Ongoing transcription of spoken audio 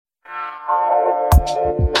Welcome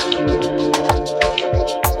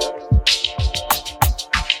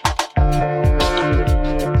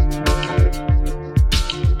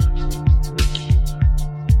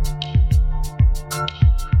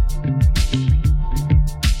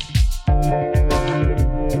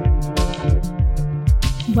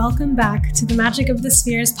back to the Magic of the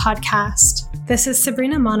Spheres podcast. This is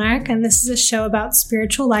Sabrina Monarch, and this is a show about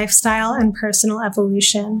spiritual lifestyle and personal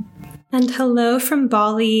evolution. And hello from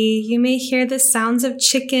Bali. You may hear the sounds of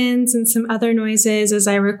chickens and some other noises as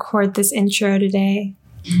I record this intro today.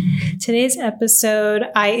 Today's episode,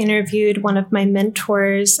 I interviewed one of my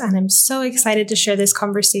mentors, and I'm so excited to share this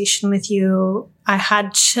conversation with you. I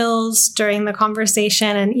had chills during the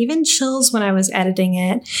conversation and even chills when I was editing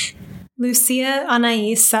it. Lucia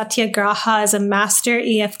Anais Satyagraha is a master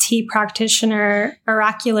EFT practitioner,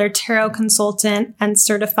 oracular tarot consultant, and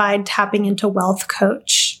certified tapping into wealth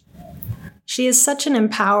coach. She is such an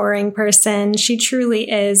empowering person. She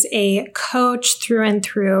truly is a coach through and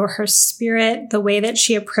through. Her spirit, the way that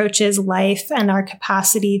she approaches life, and our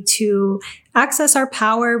capacity to access our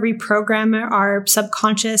power, reprogram our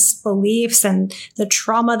subconscious beliefs and the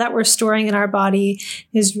trauma that we're storing in our body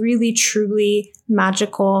is really, truly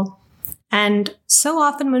magical. And so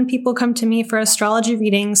often when people come to me for astrology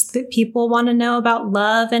readings, that people want to know about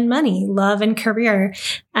love and money, love and career.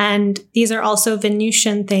 And these are also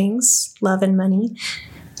Venusian things, love and money.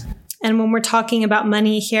 And when we're talking about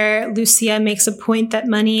money here, Lucia makes a point that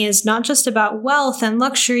money is not just about wealth and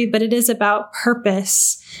luxury, but it is about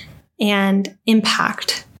purpose and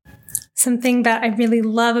impact. Something that I really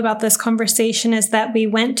love about this conversation is that we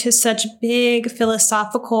went to such big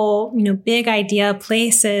philosophical, big idea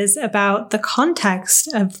places about the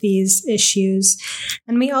context of these issues.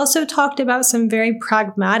 And we also talked about some very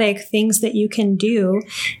pragmatic things that you can do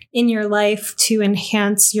in your life to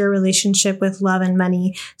enhance your relationship with love and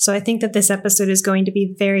money. So I think that this episode is going to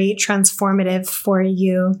be very transformative for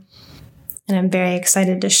you. And I'm very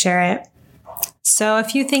excited to share it. So a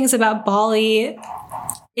few things about Bali.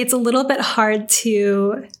 It's a little bit hard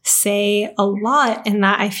to say a lot in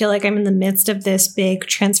that I feel like I'm in the midst of this big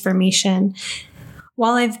transformation.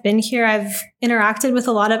 While I've been here, I've interacted with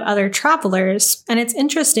a lot of other travelers, and it's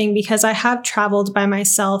interesting because I have traveled by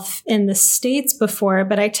myself in the States before,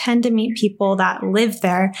 but I tend to meet people that live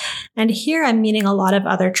there. And here I'm meeting a lot of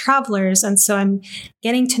other travelers, and so I'm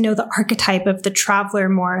getting to know the archetype of the traveler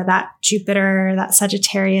more, that Jupiter, that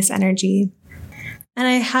Sagittarius energy. And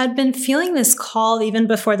I had been feeling this call even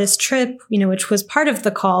before this trip, which was part of the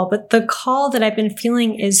call. But the call that I've been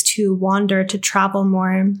feeling is to wander, to travel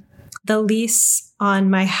more. The lease on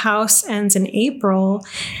my house ends in April.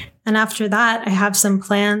 And after that, I have some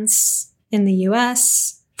plans in the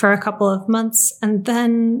US for a couple of months. And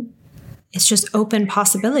then it's just open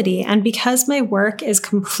possibility. And because my work is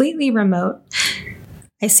completely remote,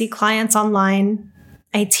 I see clients online,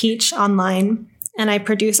 I teach online, and I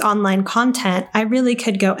produce online content, I really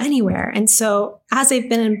could go anywhere. And so as I've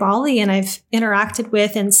been in Bali and I've interacted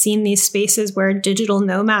with and seen these spaces where digital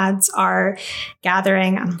nomads are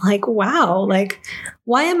gathering, I'm like, wow,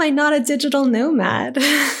 why am I not a digital nomad?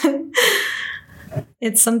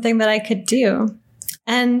 It's something that I could do.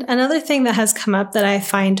 And another thing that has come up that I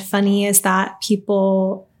find funny is that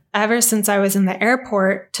people, ever since I was in the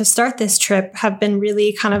airport to start this trip, have been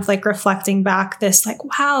really kind of reflecting back this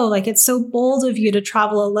wow, it's so bold of you to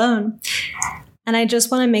travel alone. And I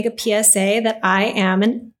just want to make a PSA that I am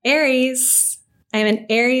an Aries. I'm an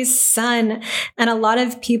Aries sun. And a lot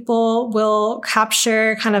of people will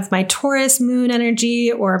capture kind of my Taurus moon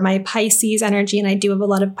energy or my Pisces energy. And I do have a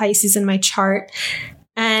lot of Pisces in my chart.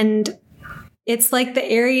 And it's like the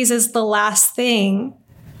Aries is the last thing.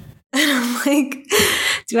 And I'm like,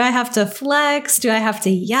 do I have to flex? Do I have to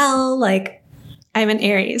yell? I'm an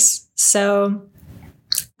Aries. So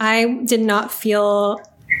I did not feel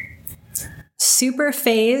super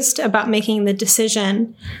phased about making the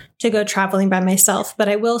decision to go traveling by myself. But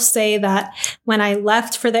I will say that when I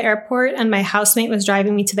left for the airport and my housemate was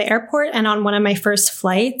driving me to the airport, and on one of my first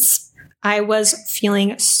flights, I was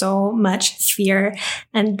feeling so much fear.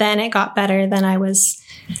 And then it got better. Then I was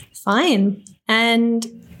fine. And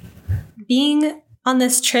being on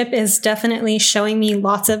this trip is definitely showing me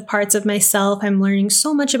lots of parts of myself. I'm learning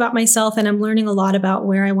so much about myself, and I'm learning a lot about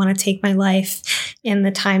where I want to take my life in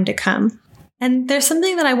the time to come. And there's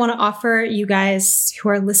something that I want to offer you guys who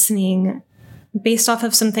are listening based off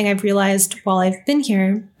of something I've realized while I've been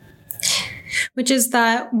here, which is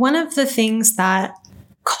that one of the things that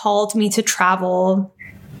called me to travel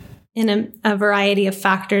in a variety of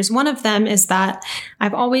factors. One of them is that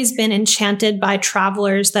I've always been enchanted by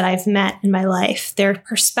travelers that I've met in my life. Their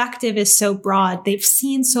perspective is so broad. They've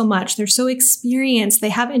seen so much. They're so experienced. They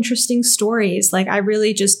have interesting stories. Like, I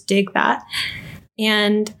really just dig that.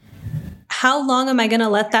 And how long am I going to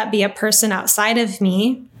let that be a person outside of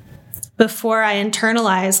me before I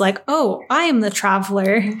internalize, like, oh, I am the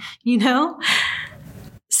traveler, you know?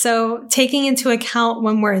 So taking into account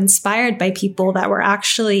when we're inspired by people that we're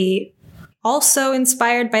actually also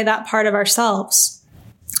inspired by that part of ourselves.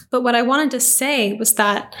 But what I wanted to say was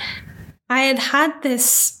that I had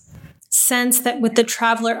this sense that with the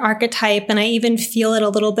traveler archetype, and I even feel it a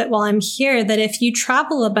little bit while I'm here, that if you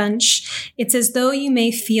travel a bunch, it's as though you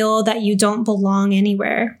may feel that you don't belong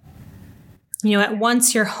anywhere. You know, at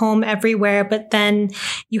once you're home everywhere, but then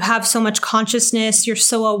you have so much consciousness, you're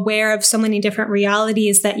so aware of so many different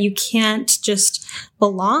realities that you can't just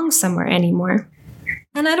belong somewhere anymore.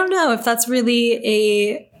 And I don't know if that's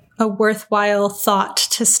really a worthwhile thought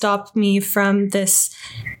to stop me from this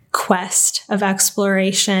quest of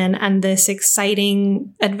exploration and this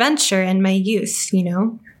exciting adventure in my youth, you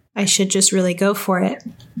know? I should just really go for it.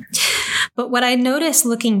 But what I noticed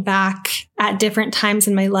looking back at different times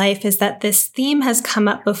in my life is that this theme has come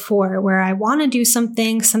up before, where I want to do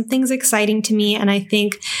something's exciting to me, and I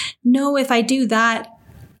think, no, if I do that,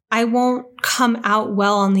 I won't come out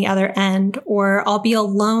well on the other end, or I'll be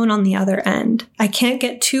alone on the other end. I can't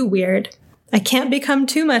get too weird. I can't become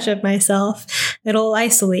too much of myself. It'll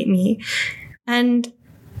isolate me. And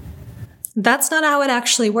that's not how it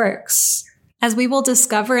actually works. As we will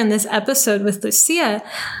discover in this episode with Lucia,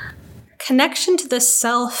 connection to the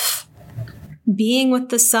self, being with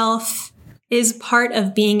the self, is part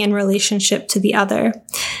of being in relationship to the other.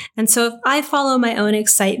 And so if I follow my own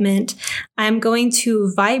excitement, I'm going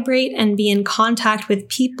to vibrate and be in contact with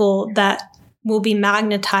people that will be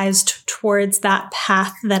magnetized towards that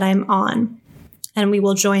path that I'm on. And we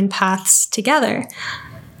will join paths together.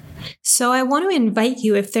 So I want to invite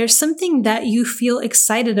you, if there's something that you feel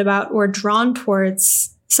excited about or drawn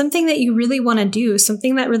towards, something that you really want to do,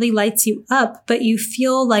 something that really lights you up, but you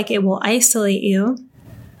feel like it will isolate you,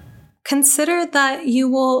 consider that you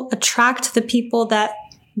will attract the people that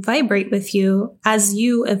vibrate with you as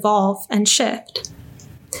you evolve and shift.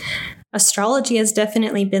 Astrology has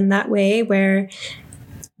definitely been that way, where,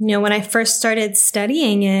 you know, when I first started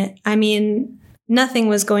studying it, I mean, nothing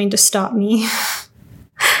was going to stop me.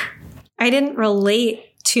 I didn't relate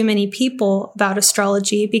to many people about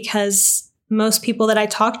astrology because most people that I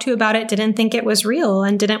talked to about it didn't think it was real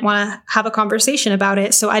and didn't want to have a conversation about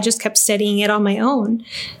it. So I just kept studying it on my own.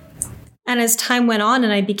 And as time went on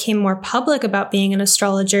and I became more public about being an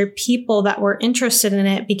astrologer, people that were interested in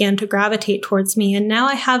it began to gravitate towards me. And now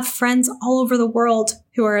I have friends all over the world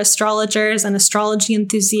who are astrologers and astrology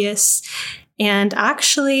enthusiasts. And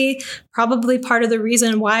actually, probably part of the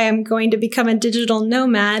reason why I'm going to become a digital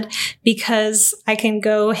nomad, because I can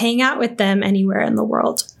go hang out with them anywhere in the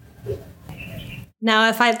world. Now,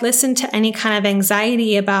 if I'd listened to any kind of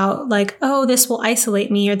anxiety about like, oh, this will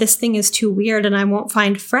isolate me, or this thing is too weird and I won't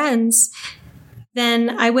find friends,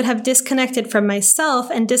 then I would have disconnected from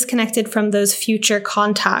myself and disconnected from those future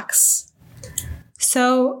contacts.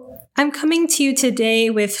 So I'm coming to you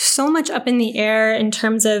today with so much up in the air in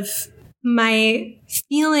terms of my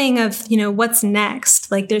feeling of, you know, what's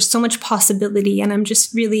next. Like, there's so much possibility, and I'm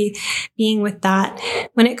just really being with that.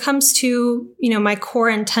 When it comes to, you know, my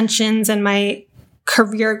core intentions and my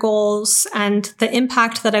career goals and the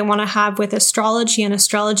impact that I want to have with astrology and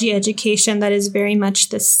astrology education, that is very much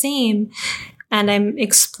the same. And I'm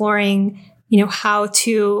exploring, you know, how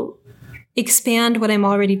to expand what I'm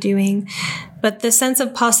already doing. But the sense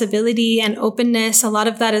of possibility and openness, a lot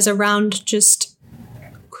of that is around just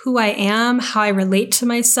who I am, how I relate to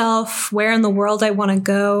myself, where in the world I want to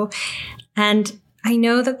go. And I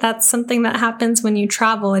know that that's something that happens when you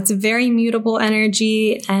travel. It's very mutable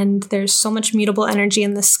energy, and there's so much mutable energy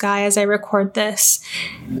in the sky as I record this.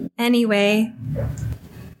 Anyway,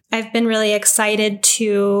 I've been really excited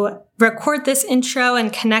to record this intro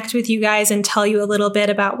and connect with you guys and tell you a little bit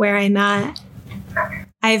about where I'm at.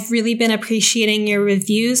 I've really been appreciating your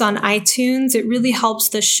reviews on iTunes. It really helps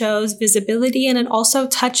the show's visibility, and it also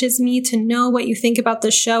touches me to know what you think about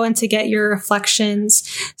the show and to get your reflections.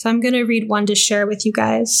 So I'm going to read one to share with you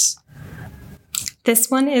guys.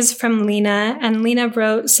 This one is from Lena, and Lena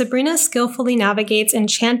wrote, Sabrina skillfully navigates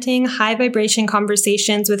enchanting, high-vibration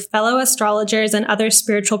conversations with fellow astrologers and other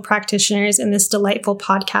spiritual practitioners in this delightful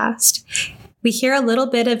podcast. We hear a little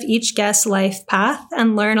bit of each guest's life path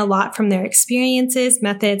and learn a lot from their experiences,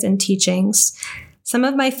 methods, and teachings. Some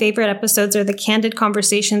of my favorite episodes are the candid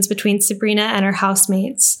conversations between Sabrina and her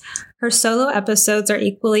housemates. Her solo episodes are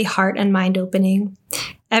equally heart and mind opening.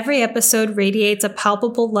 Every episode radiates a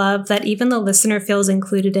palpable love that even the listener feels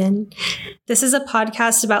included in. This is a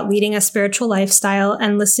podcast about leading a spiritual lifestyle,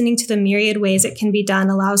 and listening to the myriad ways it can be done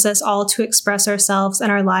allows us all to express ourselves and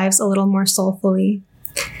our lives a little more soulfully.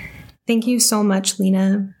 Thank you so much,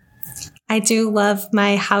 Lena. I do love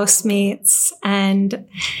my housemates, and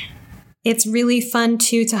it's really fun,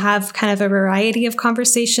 too, to have kind of a variety of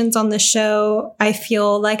conversations on the show. I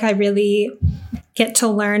feel like I really get to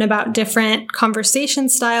learn about different conversation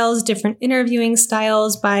styles, different interviewing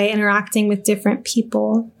styles by interacting with different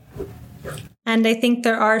people. And I think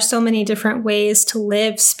there are so many different ways to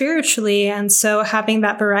live spiritually. And so having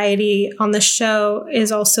that variety on the show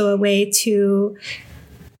is also a way to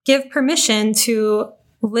give permission to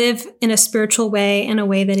live in a spiritual way, in a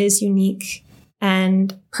way that is unique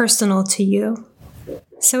and personal to you.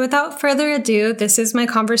 So without further ado, this is my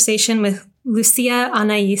conversation with Lucia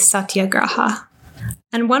Anais Satyagraha.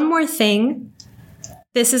 And one more thing,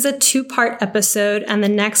 this is a 2-part episode, and the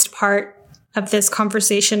next part of this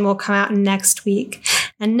conversation will come out next week.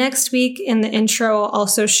 And next week in the intro, I'll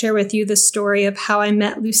also share with you the story of how I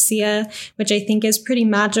met Lucia, which I think is pretty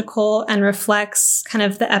magical and reflects kind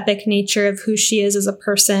of the epic nature of who she is as a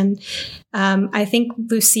person. I think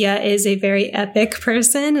Lucia is a very epic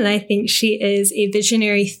person, and I think she is a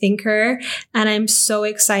visionary thinker. And I'm so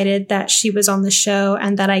excited that she was on the show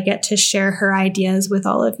and that I get to share her ideas with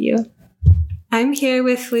all of you. I'm here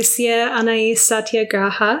with Lucia Anais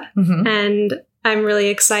Satyagraha, and I'm really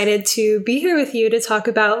excited to be here with you to talk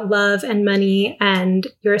about love and money. And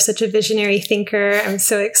you're such a visionary thinker. I'm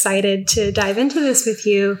so excited to dive into this with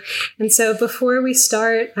you. And so before we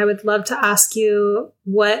start, I would love to ask you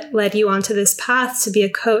what led you onto this path to be a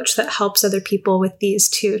coach that helps other people with these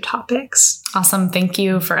 2 topics. Awesome. Thank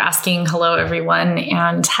you for asking. Hello, everyone.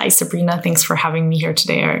 And hi, Sabrina. Thanks for having me here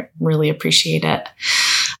today. I really appreciate it.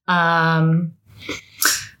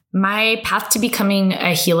 My path to becoming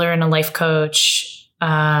a healer and a life coach,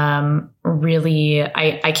 really,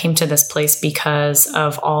 I came to this place because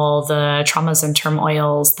of all the traumas and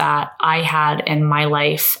turmoils that I had in my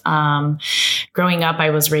life. Growing up, I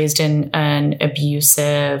was raised in an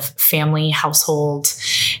abusive family household,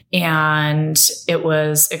 and it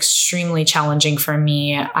was extremely challenging for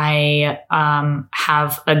me. I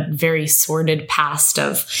have a very sordid past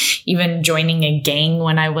of even joining a gang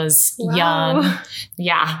when I was young.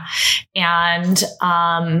 Yeah. And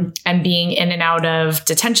being in and out of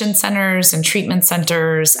detention centers and treatment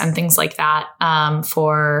centers and things like that,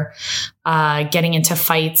 for getting into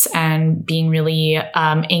fights and being really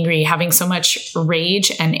angry, having so much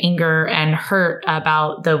rage and anger and hurt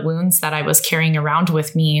about the wounds that I was carrying around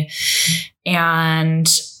with me. And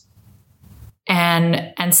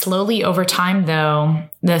slowly over time, though,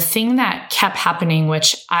 the thing that kept happening,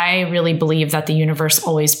 which I really believe that the universe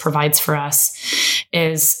always provides for us,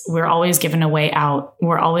 is we're always given a way out.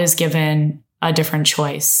 We're always given a different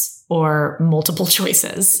choice or multiple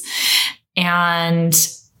choices. And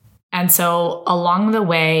so along the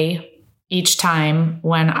way, each time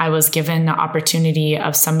when I was given the opportunity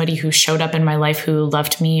of somebody who showed up in my life who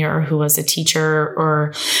loved me, or who was a teacher,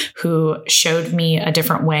 or who showed me a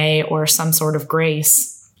different way or some sort of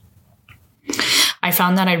grace, I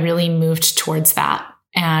found that I really moved towards that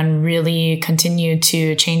and really continued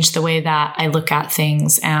to change the way that I look at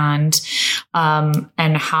things and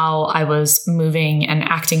how I was moving and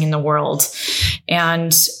acting in the world.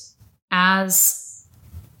 And as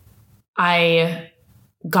I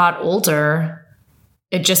got older,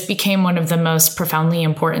 it just became one of the most profoundly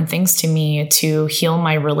important things to me to heal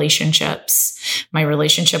my relationships, my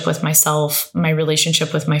relationship with myself, my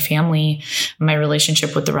relationship with my family, my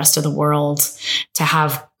relationship with the rest of the world, to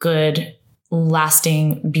have good,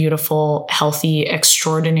 lasting, beautiful, healthy,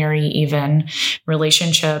 extraordinary even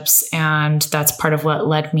relationships. And that's part of what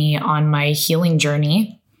led me on my healing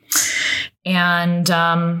journey. And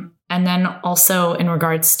then also in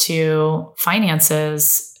regards to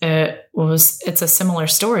finances, it's a similar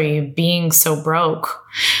story, being so broke,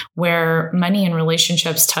 where money and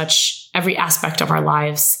relationships touch every aspect of our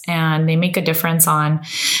lives, and they make a difference on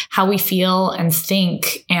how we feel and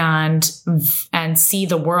think and see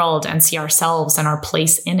the world and see ourselves and our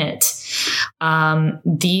place in it.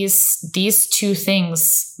 These 2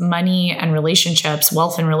 things, money and relationships,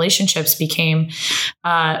 wealth and relationships, became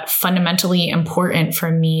fundamentally important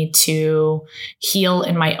for me to heal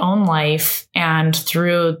in my own life. And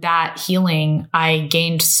through that healing, I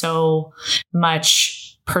gained so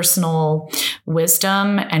much personal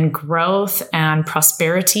wisdom and growth and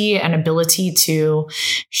prosperity and ability to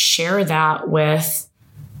share that with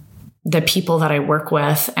the people that I work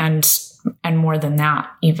with and more than that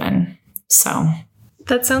even. So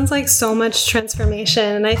that sounds like so much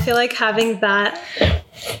transformation. And I feel like having that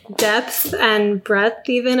depth and breadth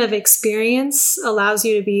even of experience allows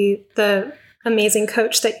you to be the amazing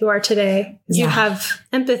coach that you are today. You have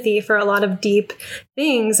empathy for a lot of deep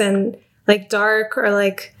things and like dark or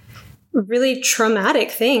like really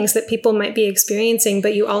traumatic things that people might be experiencing,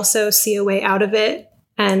 but you also see a way out of it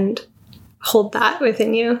and hold that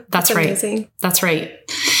within you. That's amazing. Right. That's right.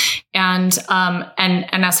 And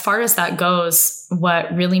as far as that goes,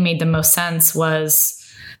 what really made the most sense was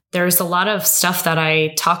there's a lot of stuff that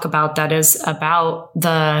I talk about that is about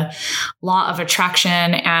the law of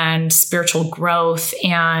attraction and spiritual growth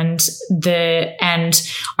and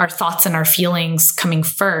our thoughts and our feelings coming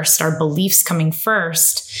first, our beliefs coming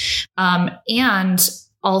first. And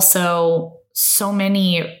also so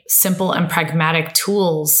many simple and pragmatic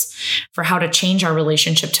tools for how to change our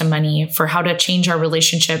relationship to money, for how to change our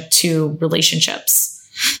relationship to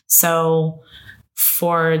relationships. So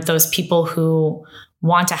for those people who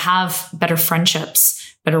want to have better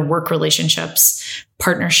friendships, better work relationships,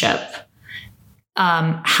 partnership,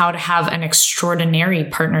 how to have an extraordinary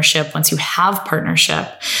partnership once you have partnership,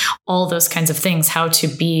 all those kinds of things, how to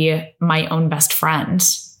be my own best friend,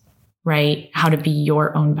 right? How to be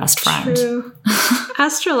your own best friend. True.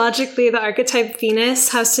 Astrologically, the archetype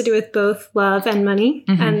Venus has to do with both love and money.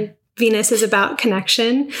 Mm-hmm. And Venus is about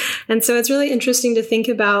connection. And so it's really interesting to think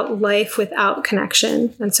about life without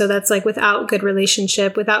connection. And so that's like without good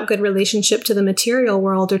relationship to the material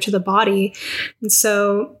world or to the body. And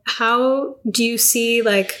so how do you see,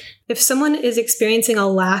 like, if someone is experiencing a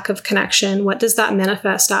lack of connection, what does that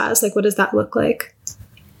manifest as? Like, what does that look like?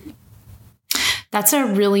 That's a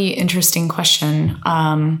really interesting question.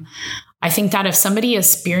 I think that if somebody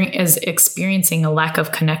is experiencing a lack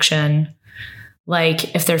of connection,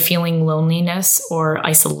 like if they're feeling loneliness or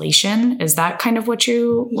isolation, is that kind of what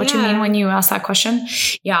you mean when you ask that question?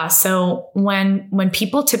 Yeah. So when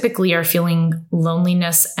people typically are feeling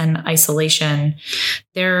loneliness and isolation,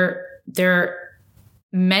 there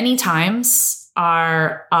many times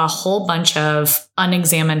are a whole bunch of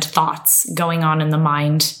unexamined thoughts going on in the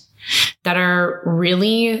mind that are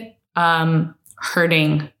really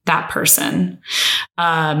hurting that person.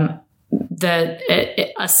 A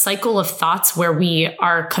cycle of thoughts where we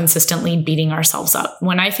are consistently beating ourselves up.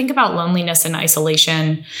 When I think about loneliness and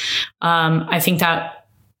isolation, I think that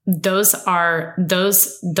those are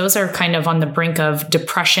kind of on the brink of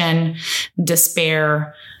depression,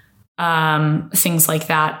 despair, things like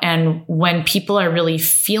that. And when people are really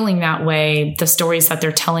feeling that way, the stories that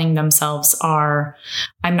they're telling themselves are,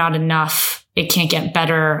 I'm not enough. It can't get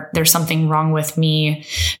better. There's something wrong with me.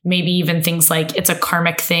 Maybe even things like it's a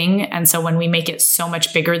karmic thing. And so when we make it so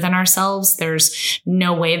much bigger than ourselves, there's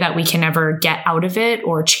no way that we can ever get out of it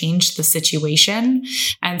or change the situation.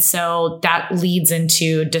 And so that leads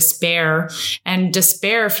into despair, and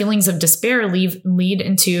feelings of despair lead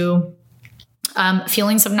into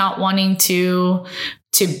feelings of not wanting to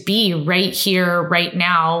be right here, right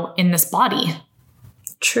now in this body.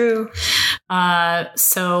 True.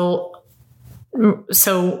 So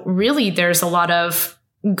really there's a lot of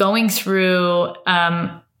going through,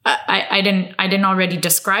 I didn't already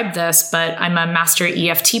describe this, but I'm a master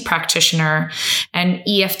EFT practitioner, and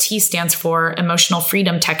EFT stands for emotional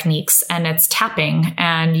freedom techniques, and it's tapping,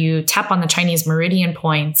 and you tap on the Chinese meridian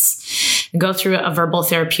points, go through a verbal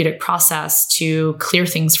therapeutic process to clear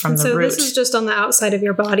things from the root. So this is just on the outside of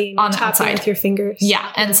your body, and on the outside with your fingers.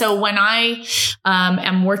 Yeah. And so when I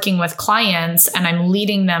am working with clients and I'm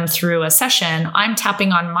leading them through a session, I'm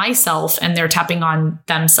tapping on myself and they're tapping on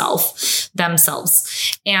themselves.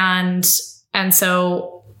 And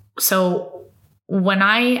so when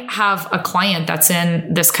I have a client that's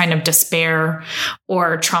in this kind of despair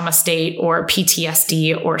or trauma state or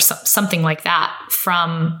PTSD or something like that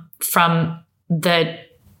from the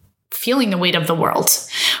feeling the weight of the world,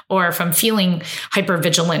 or from feeling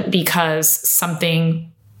hypervigilant because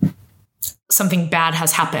something bad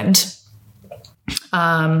has happened,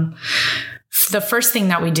 the first thing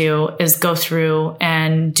that we do is go through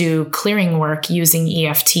and do clearing work using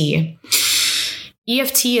EFT.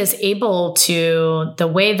 EFT is able to, the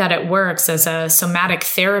way that it works as a somatic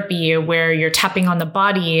therapy where you're tapping on the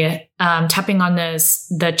body, tapping on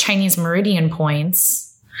the Chinese meridian points.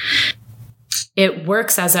 It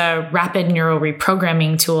works as a rapid neuro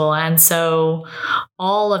reprogramming tool. And so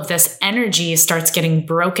all of this energy starts getting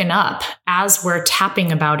broken up as we're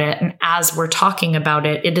tapping about it and as we're talking about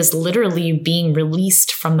it. It is literally being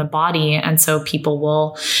released from the body. And so people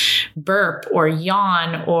will burp or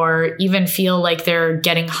yawn or even feel like they're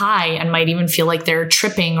getting high and might even feel like they're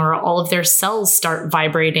tripping, or all of their cells start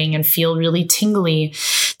vibrating and feel really tingly.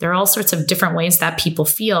 There are all sorts of different ways that people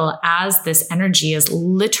feel as this energy is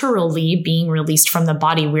literally being released from the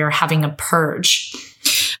body. We are having a purge.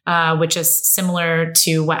 Which is similar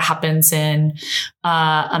to what happens in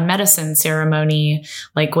a medicine ceremony,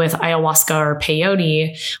 like with ayahuasca or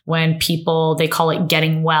peyote, when people, they call it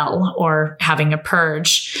getting well or having a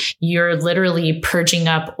purge. You're literally purging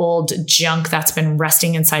up old junk that's been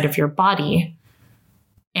resting inside of your body.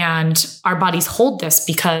 And our bodies hold this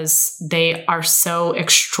because they are so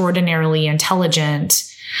extraordinarily intelligent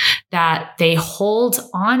that they hold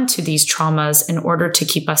on to these traumas in order to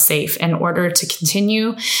keep us safe, in order to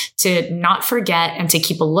continue to not forget and to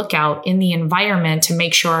keep a lookout in the environment to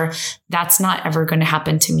make sure that's not ever going to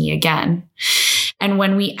happen to me again. And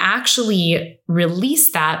when we actually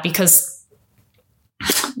release that, because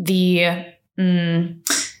I'm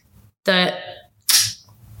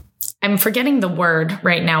forgetting the word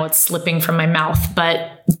right now, it's slipping from my mouth,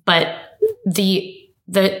 but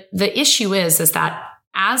the issue is that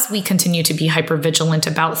as we continue to be hypervigilant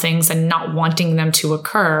about things and not wanting them to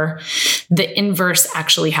occur, the inverse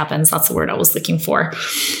actually happens. That's the word I was looking for,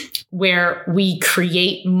 where we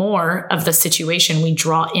create more of the situation. We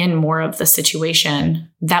draw in more of the situation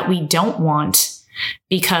that we don't want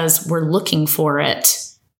because we're looking for it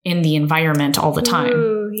in the environment all the time.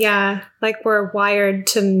 Ooh, yeah. Like we're wired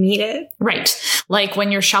to meet it. Right. Like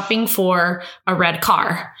when you're shopping for a red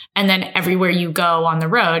car and then everywhere you go on the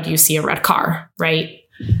road, you see a red car, right?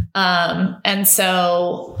 And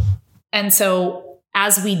so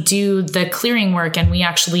as we do the clearing work and we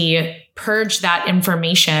actually purge that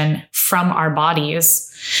information from our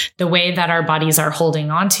bodies, the way that our bodies are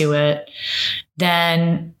holding on to it,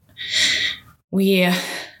 then we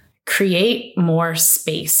create more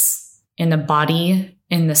space in the body,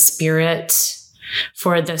 in the spirit,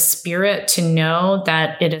 for the spirit to know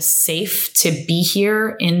that it is safe to be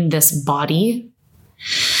here in this body,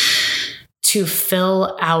 to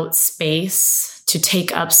fill out space, to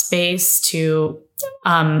take up space, to,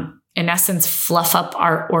 in essence, fluff up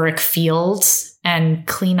our auric field and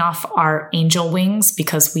clean off our angel wings,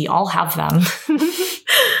 because we all have them.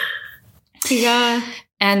 Yeah.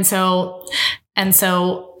 And so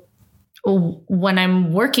when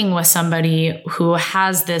I'm working with somebody who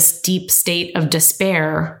has this deep state of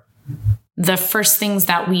despair, the first things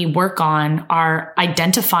that we work on are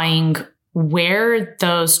identifying where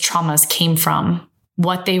those traumas came from,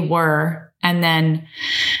 what they were, and then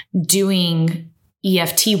doing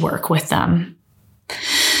EFT work with them.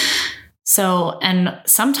 So, and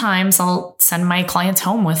sometimes I'll send my clients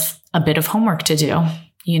home with a bit of homework to do,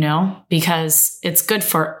 because it's good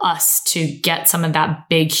for us to get some of that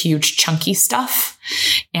big, huge, chunky stuff.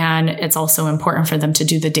 And it's also important for them to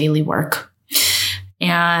do the daily work.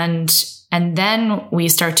 And then we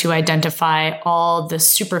start to identify all the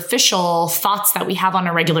superficial thoughts that we have on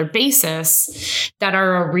a regular basis that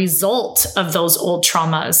are a result of those old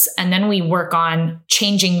traumas. And then we work on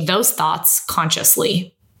changing those thoughts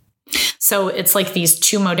consciously. So it's like these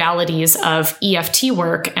two modalities of EFT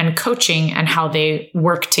work and coaching and how they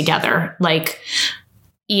work together. Like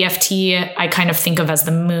EFT, I kind of think of as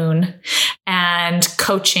the moon, and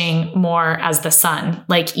coaching more as the sun.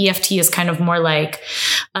 Like EFT is kind of more like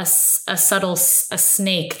a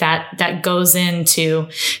snake that goes in to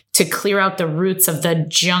clear out the roots of the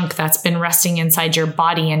junk that's been resting inside your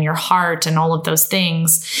body and your heart and all of those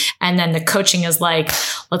things. And then the coaching is like,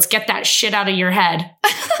 let's get that shit out of your head.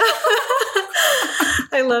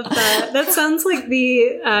 I love that. That sounds like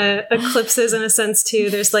the eclipses in a sense too.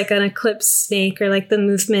 There's like an eclipse snake, or like the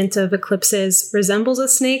movement of eclipses resembles a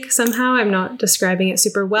snake somehow. I'm not describing it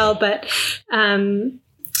super well, but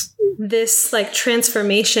this like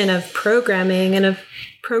transformation of programming and of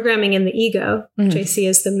programming in the ego, which I see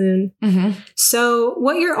as the moon. Mm-hmm. So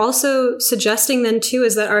what you're also suggesting then too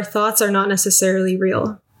is that our thoughts are not necessarily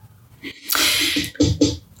real.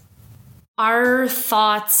 Our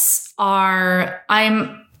thoughts are,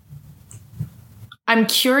 I'm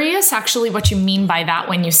curious actually what you mean by that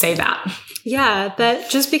when you say that. Yeah, that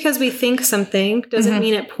just because we think something doesn't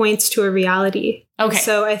mean it points to a reality. Okay.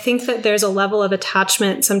 So I think that there's a level of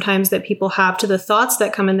attachment sometimes that people have to the thoughts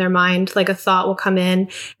that come in their mind. Like a thought will come in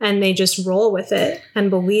and they just roll with it and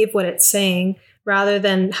believe what it's saying, rather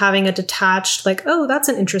than having a detached, like, oh, that's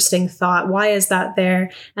an interesting thought. Why is that there?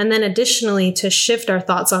 And then additionally, to shift our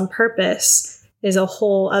thoughts on purpose is a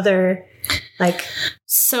whole other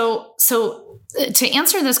So to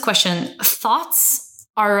answer this question, thoughts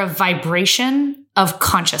are a vibration of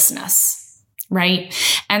consciousness, right?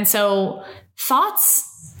 And so thoughts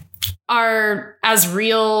are as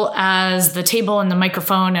real as the table and the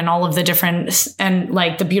microphone and all of the different, and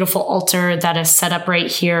like the beautiful altar that is set up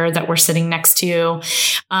right here that we're sitting next to.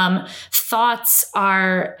 Thoughts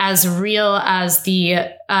are as real as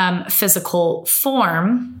the physical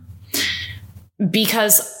form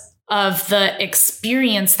because of the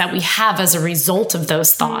experience that we have as a result of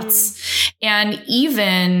those thoughts. And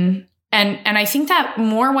even, and I think that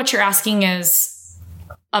more what you're asking is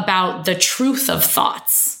about the truth of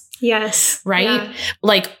thoughts. Yes. Right? Yeah.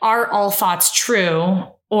 Like, are all thoughts true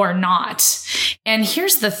or not? And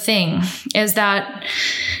here's the thing is that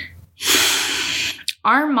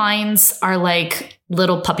our minds are like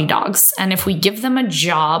little puppy dogs. And if we give them a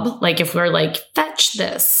job, like if we're like, fetch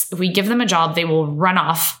this, if we give them a job, they will run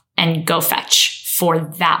off and go fetch for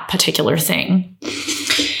that particular thing.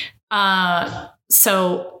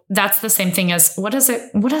 So that's the same thing as, what is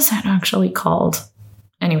it actually called?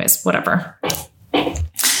 Anyways, whatever.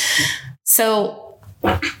 So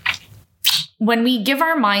when we give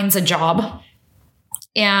our minds a job,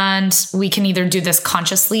 and we can either do this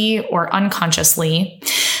consciously or unconsciously,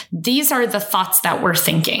 these are the thoughts that we're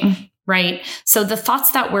thinking, right? So the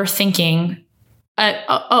thoughts that we're thinking,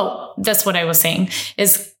 that's what I was saying,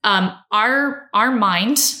 is our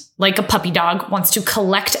mind, like a puppy dog, wants to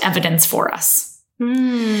collect evidence for us.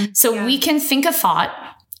 So we can think a thought,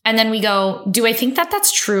 and then we go, do I think that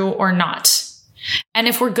that's true or not? And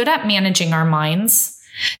if we're good at managing our minds,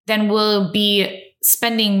 then we'll be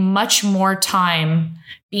spending much more time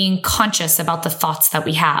being conscious about the thoughts that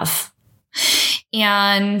we have.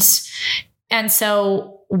 And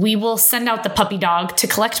so we will send out the puppy dog to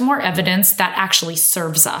collect more evidence that actually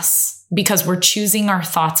serves us because we're choosing our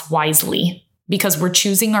thoughts wisely, because we're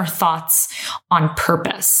choosing our thoughts on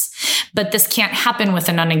purpose. But this can't happen with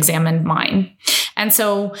an unexamined mind. And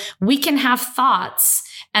so we can have thoughts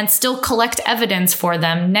and still collect evidence for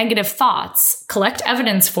them, negative thoughts, collect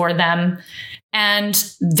evidence for them,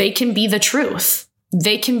 and they can be the truth.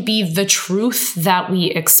 They can be the truth that we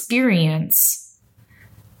experience.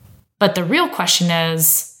 But the real question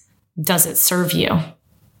is, does it serve you?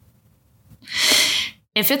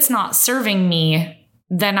 If it's not serving me,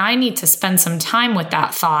 then I need to spend some time with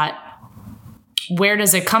that thought. Where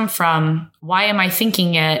does it come from? Why am I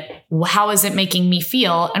thinking it? How is it making me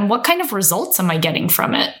feel? And what kind of results am I getting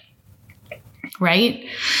from it? Right?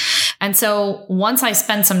 And so once I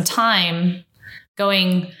spend some time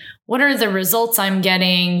going, what are the results I'm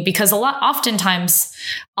getting? Because oftentimes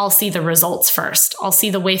I'll see the results first. I'll see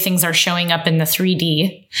the way things are showing up in the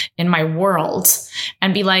 3D in my world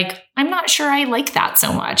and be like, I'm not sure I like that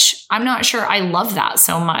so much. I'm not sure I love that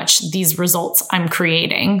so much. These results I'm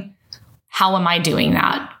creating. How am I doing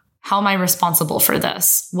that? How am I responsible for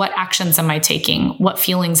this? What actions am I taking? What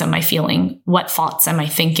feelings am I feeling? What thoughts am I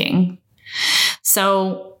thinking?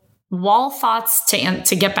 So while thoughts,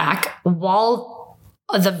 to get back, while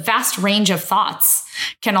the vast range of thoughts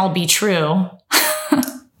can all be true,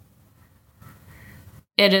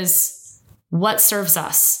 it is what serves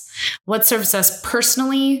us. What serves us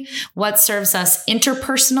personally? What serves us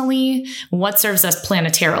interpersonally? What serves us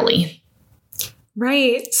planetarily?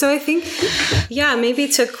 Right. So I think, maybe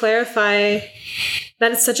to clarify,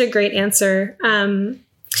 that is such a great answer.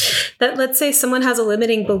 That let's say someone has a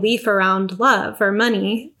limiting belief around love or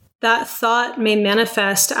money, that thought may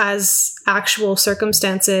manifest as actual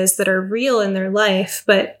circumstances that are real in their life,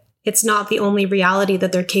 but it's not the only reality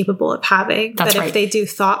that they're capable of having. That's right. If they do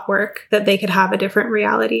thought work, that they could have a different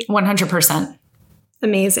reality. 100%.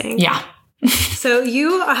 Amazing. Yeah. So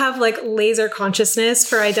you have like laser consciousness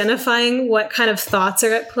for identifying what kind of thoughts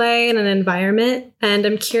are at play in an environment. And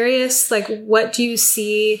I'm curious, like, what do you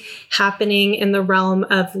see happening in the realm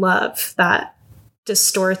of love that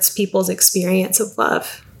distorts people's experience of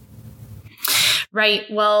love? Right.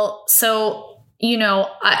 Well, so,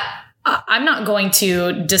 I'm not going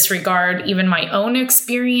to disregard even my own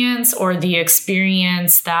experience or the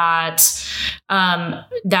experience that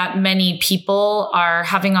that many people are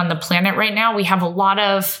having on the planet right now. We have a lot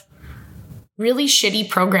of really shitty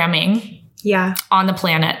programming on the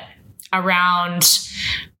planet around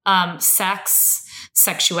sex,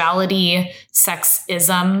 sexuality,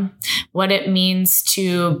 sexism, what it means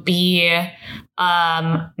to be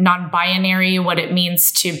non-binary, what it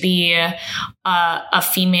means to be a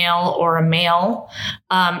female or a male,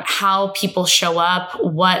 how people show up,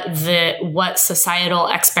 what societal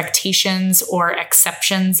expectations or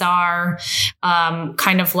exceptions are,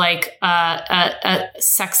 kind of like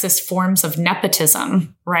sexist forms of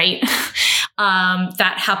nepotism right?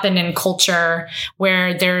 That happen in culture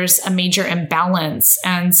where there's a major imbalance.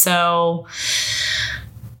 And so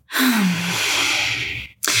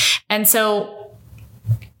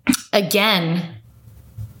again,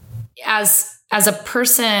 as a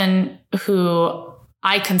person who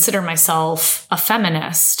I consider myself a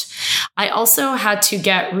feminist, I also had to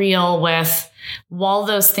get real with, while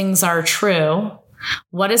those things are true,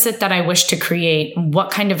 what is it that I wish to create?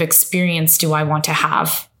 What kind of experience do I want to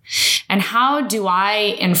have? And how do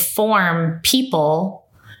I inform people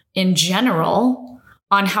in general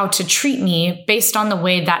on how to treat me based on the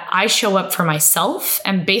way that I show up for myself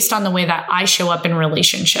and based on the way that I show up in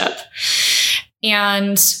relationship?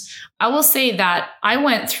 And I will say that I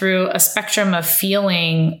went through a spectrum of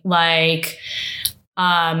feeling like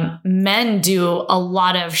men do a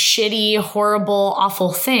lot of shitty, horrible,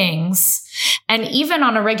 awful things. And even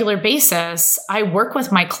on a regular basis, I work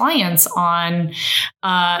with my clients on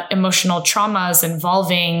emotional traumas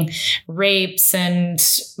involving rapes and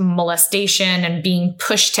molestation and being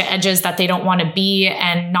pushed to edges that they don't want to be,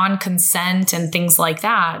 and non-consent and things like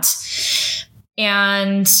that.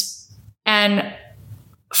 And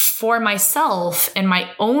for myself and my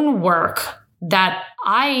own work that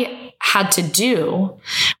I had to do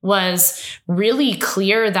was really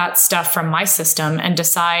clear that stuff from my system and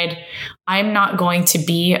decide I'm not going to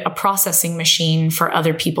be a processing machine for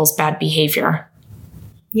other people's bad behavior.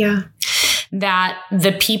 Yeah. That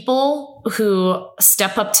the people who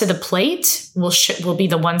step up to the plate will be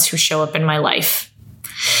the ones who show up in my life.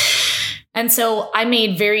 And so I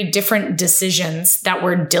made very different decisions that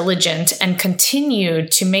were diligent and continued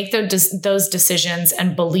to make those decisions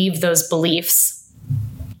and believe those beliefs.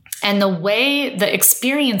 And the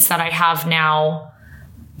experience that I have now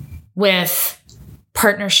with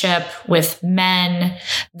partnership with men,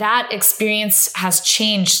 that experience has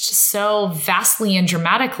changed so vastly and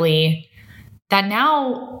dramatically that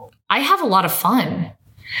now I have a lot of fun.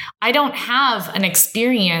 I don't have an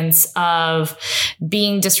experience of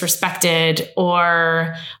being disrespected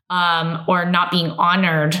or not being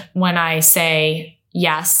honored when I say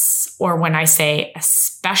yes, or when I say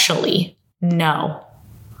especially no.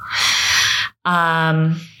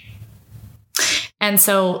 And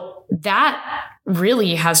so that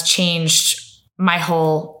really has changed my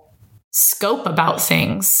whole scope about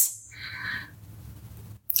things.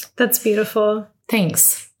 That's beautiful.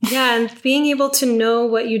 Thanks. Yeah, and being able to know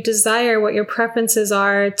what you desire, what your preferences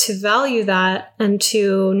are, to value that and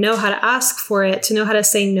to know how to ask for it, to know how to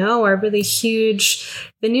say no, are really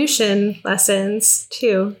huge Venusian lessons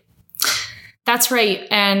too. That's right.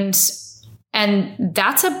 And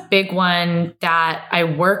that's a big one that I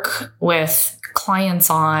work with clients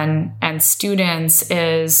on and students,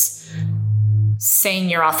 is saying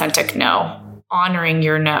your authentic no, honoring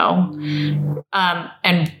your no,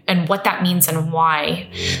 and what that means and why.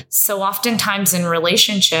 So oftentimes in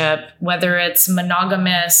relationship, whether it's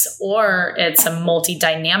monogamous or it's a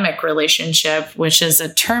multi-dynamic relationship, which is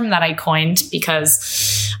a term that I coined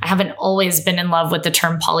because I haven't always been in love with the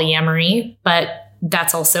term polyamory, but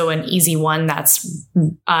that's also an easy one that's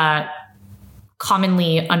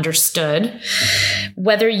commonly understood.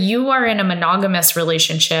 Whether you are in a monogamous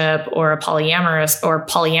relationship or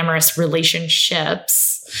polyamorous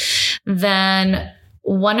relationships, then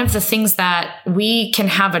one of the things that we can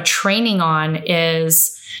have a training on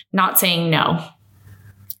is not saying no,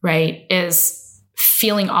 right? Is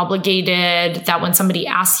feeling obligated that when somebody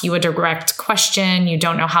asks you a direct question, you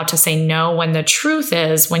don't know how to say no, when the truth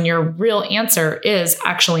is, when your real answer is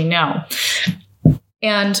actually no.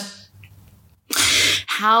 And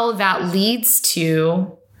how that leads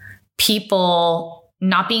to people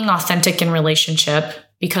not being authentic in relationship,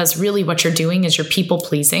 because really what you're doing is you're people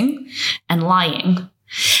pleasing and lying.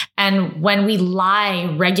 And when we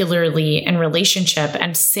lie regularly in relationship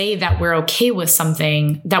and say that we're okay with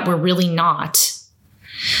something that we're really not,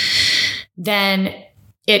 then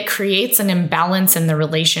it creates an imbalance in the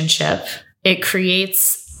relationship. It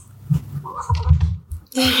creates...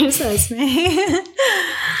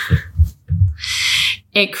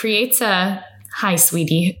 It creates a... Hi,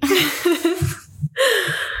 sweetie. Let's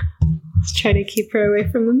try to keep her away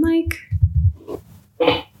from the mic.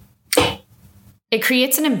 It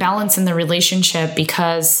creates an imbalance in the relationship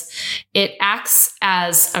because it acts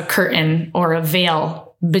as a curtain or a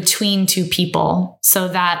veil between two people so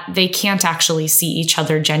that they can't actually see each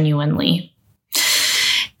other genuinely.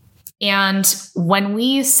 And when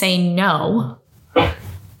we say no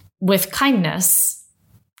with kindness,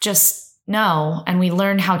 just no, and we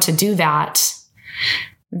learn how to do that,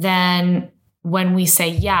 then when we say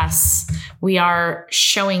yes, we are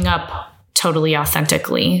showing up totally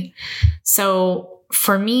authentically. So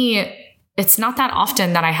for me, it's not that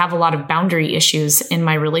often that I have a lot of boundary issues in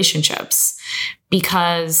my relationships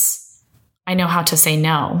because I know how to say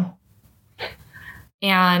no.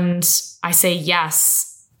 And I say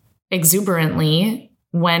yes exuberantly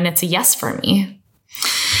when it's a yes for me.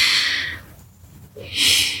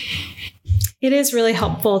 It is really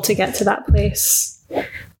helpful to get to that place.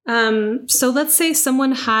 So let's say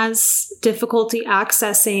someone has difficulty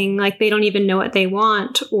accessing, like they don't even know what they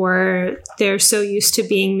want, or they're so used to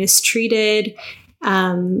being mistreated.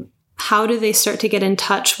 How do they start to get in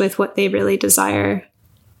touch with what they really desire?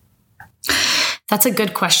 That's a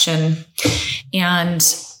good question. And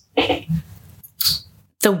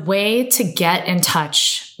the way to get in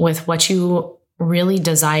touch with what you really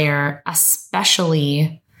desire,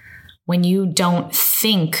 especially when you don't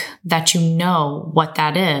think that you know what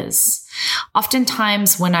that is.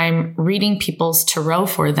 Oftentimes when I'm reading people's tarot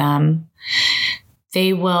for them,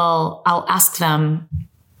 I'll ask them,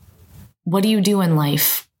 what do you do in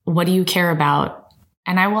life? What do you care about?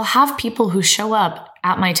 And I will have people who show up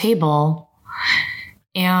at my table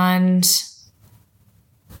and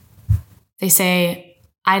they say,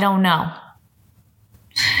 I don't know.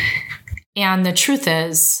 And the truth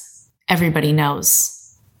is, everybody knows.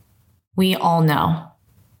 We all know.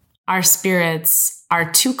 Our spirits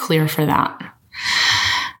are too clear for that.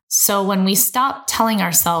 So when we stop telling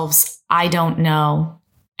ourselves, I don't know,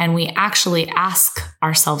 and we actually ask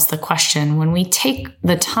ourselves the question, when we take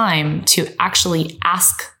the time to actually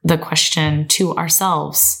ask the question to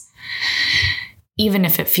ourselves, even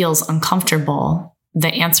if it feels uncomfortable, the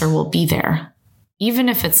answer will be there. Even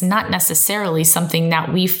if it's not necessarily something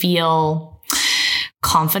that we feel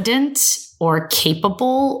confident or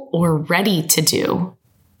capable or ready to do,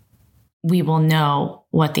 we will know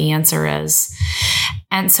what the answer is.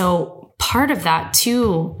 And so part of that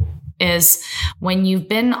too is when you've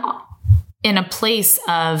been in a place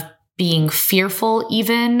of being fearful,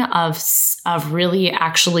 even of really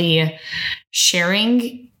actually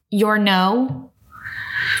sharing your no,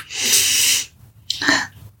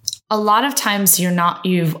 a lot of times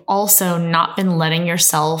you've also not been letting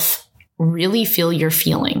yourself really feel your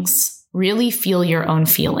feelings. Really feel your own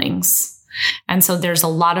feelings. And so there's a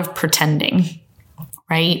lot of pretending,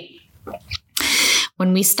 right?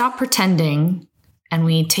 When we stop pretending and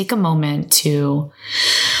we take a moment to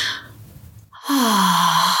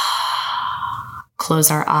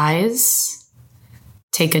close our eyes,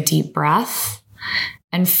 take a deep breath,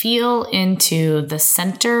 and feel into the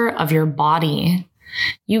center of your body,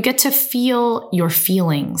 you get to feel your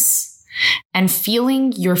feelings. And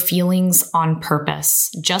feeling your feelings on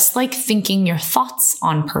purpose, just like thinking your thoughts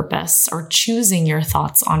on purpose or choosing your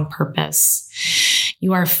thoughts on purpose.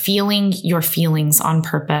 You are feeling your feelings on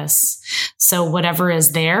purpose. So whatever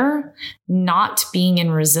is there, not being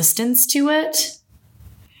in resistance to it,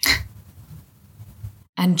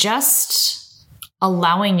 and just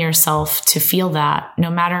allowing yourself to feel that,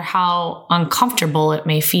 no matter how uncomfortable it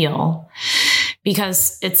may feel.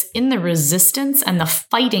 Because it's in the resistance and the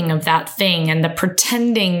fighting of that thing and the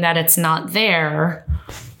pretending that it's not there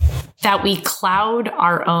that we cloud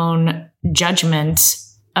our own judgment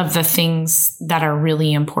of the things that are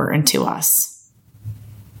really important to us.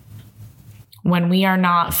 When we are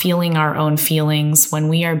not feeling our own feelings, when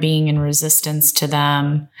we are being in resistance to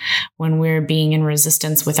them, when we're being in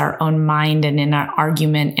resistance with our own mind and in our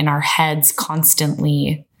argument in our heads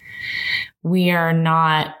constantly, we are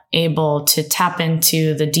not able to tap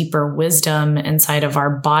into the deeper wisdom inside of our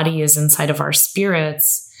bodies, inside of our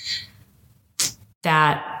spirits,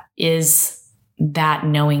 that is that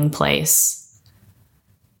knowing place.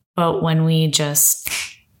 But when we just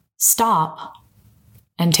stop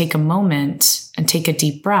and take a moment and take a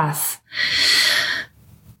deep breath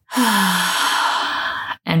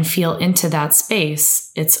and feel into that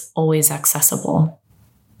space, it's always accessible.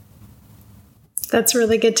 That's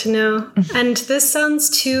really good to know. And this sounds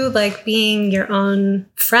too like being your own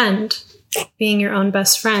friend, being your own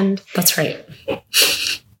best friend. That's right.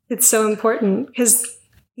 It's so important because,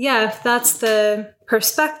 yeah, if that's the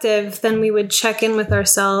perspective, then we would check in with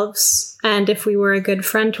ourselves. And if we were a good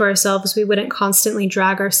friend to ourselves, we wouldn't constantly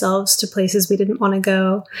drag ourselves to places we didn't want to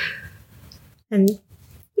go. And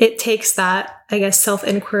it takes that, I guess,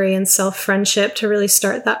 self-inquiry and self-friendship to really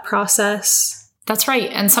start that process. That's right.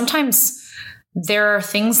 And sometimes there are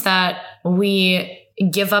things that we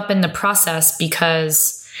give up in the process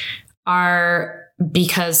because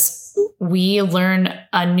we learn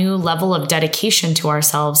a new level of dedication to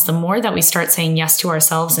ourselves. The more that we start saying yes to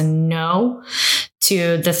ourselves and no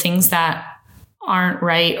to the things that aren't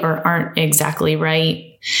right or aren't exactly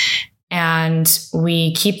right, and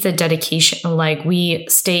we keep the dedication, like we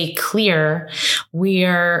stay clear,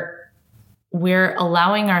 we're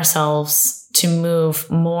allowing ourselves to move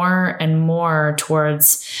more and more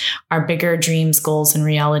towards our bigger dreams, goals, and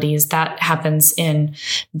realities. That happens in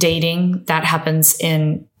dating. That happens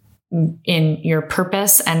in your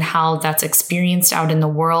purpose and how that's experienced out in the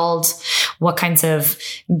world, what kinds of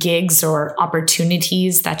gigs or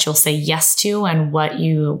opportunities that you'll say yes to and what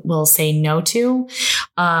you will say no to.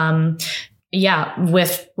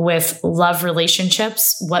 With love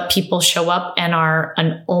relationships, what people show up and are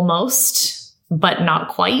an almost, but not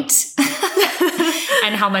quite,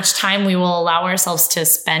 and how much time we will allow ourselves to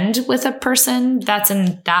spend with a person that's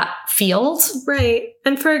in that field. Right.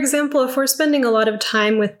 And for example, if we're spending a lot of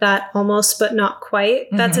time with that almost, but not quite,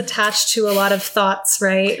 that's attached to a lot of thoughts,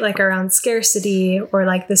 right? Like around scarcity or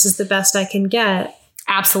like, this is the best I can get.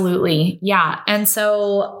 Absolutely. Yeah. And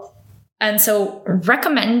so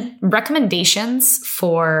recommendations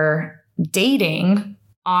for dating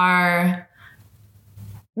are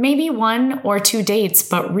maybe 1 or 2 dates,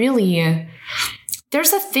 but really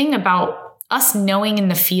there's a thing about us knowing in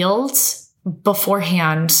the field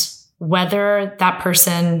beforehand whether that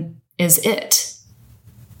person is it.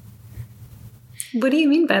 What do you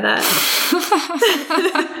mean by that?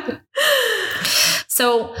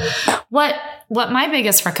 So what my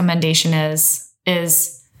biggest recommendation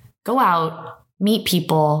is go out, meet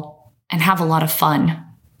people, and have a lot of fun,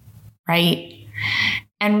 right?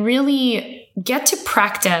 And really get to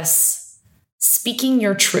practice speaking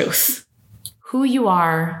your truth, who you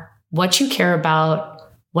are, what you care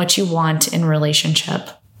about, what you want in relationship,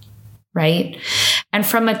 right? And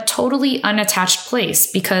from a totally unattached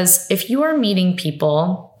place, because if you are meeting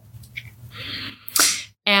people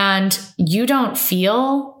and you don't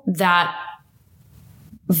feel that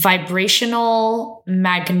vibrational,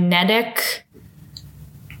 magnetic,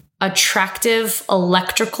 attractive,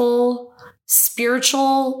 electrical,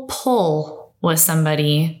 spiritual pull with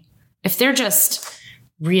somebody, if they're just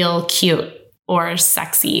real cute or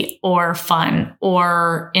sexy or fun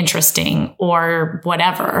or interesting or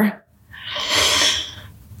whatever,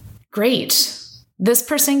 great. This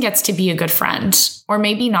person gets to be a good friend, or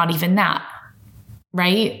maybe not even that,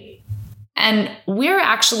 right? And we're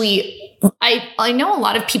actually, I know a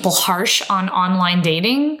lot of people harsh on online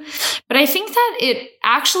dating, but I think that it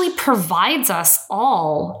actually provides us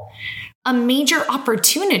all a major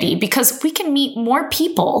opportunity because we can meet more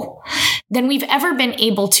people than we've ever been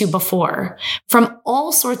able to before from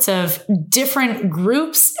all sorts of different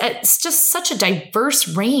groups. It's just such a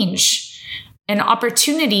diverse range and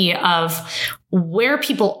opportunity of where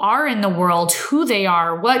people are in the world, who they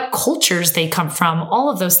are, what cultures they come from,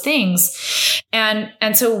 all of those things.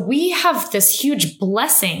 And so we have this huge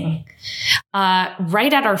blessing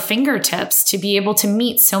right at our fingertips to be able to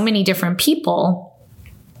meet so many different people.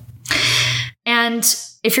 And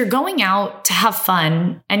if you're going out to have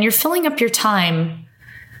fun and you're filling up your time,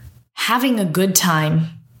 having a good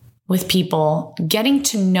time with people, getting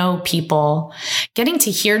to know people, getting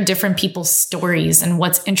to hear different people's stories and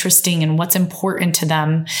what's interesting and what's important to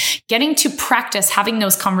them, getting to practice having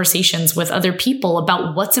those conversations with other people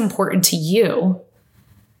about what's important to you,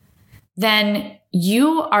 then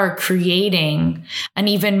you are creating an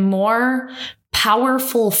even more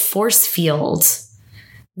powerful force field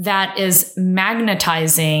that is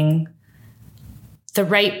magnetizing the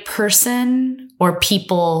right person or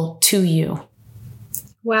people to you.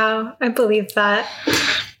 Wow, I believe that.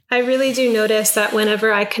 I really do notice that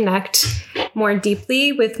whenever I connect more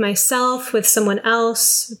deeply with myself, with someone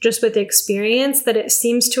else, just with the experience, that it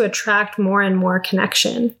seems to attract more and more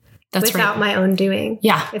connection. That's without my own doing.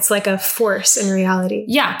 Yeah. It's like a force in reality.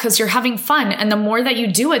 Yeah, because you're having fun. And the more that you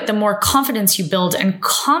do it, the more confidence you build. And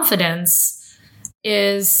confidence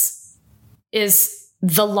is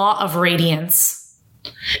the law of radiance.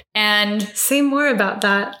 And say more about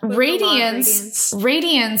that. Radiance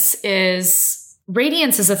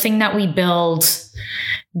is a thing that we build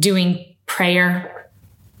doing prayer,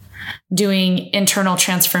 doing internal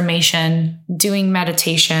transformation, doing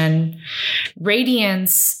meditation.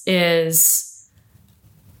 Radiance is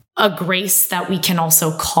a grace that we can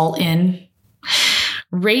also call in.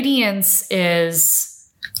 Radiance is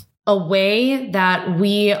a way that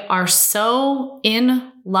we are so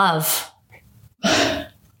in love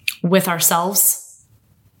with ourselves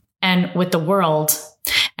and with the world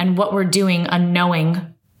and what we're doing, a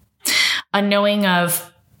knowing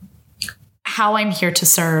of how I'm here to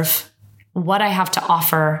serve, what I have to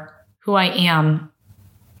offer, who I am,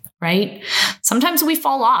 right? Sometimes we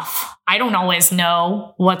fall off. I don't always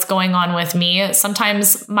know what's going on with me.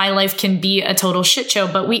 Sometimes my life can be a total shit show,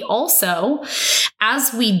 but we also,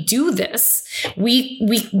 as we do this,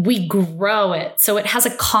 we grow it. So it has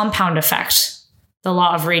a compound effect. The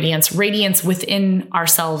law of radiance within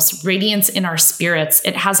ourselves, radiance in our spirits.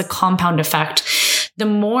 It has a compound effect. The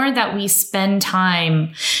more that we spend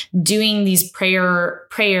time doing these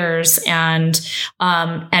prayers and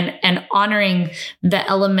honoring the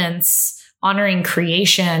elements, honoring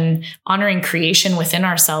creation within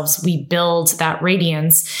ourselves, we build that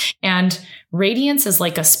radiance. And radiance is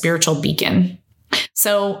like a spiritual beacon.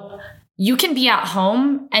 So you can be at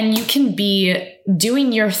home and you can be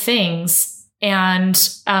doing your things and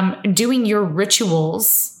doing your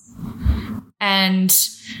rituals and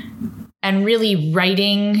really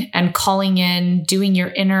writing and calling in, doing your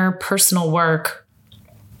inner personal work.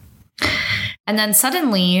 And then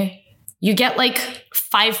suddenly you get like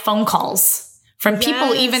 5 phone calls from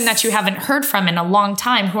people even that you haven't heard from in a long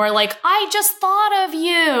time who are like, I just thought of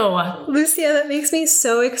you. Lucia, that makes me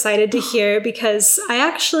so excited to hear, because I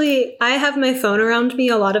have my phone around me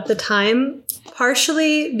a lot of the time,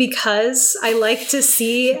 partially because I like to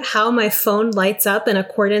see how my phone lights up in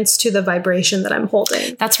accordance to the vibration that I'm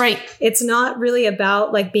holding. That's right. It's not really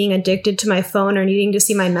about like being addicted to my phone or needing to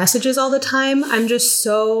see my messages all the time. I'm just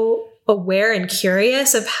so aware and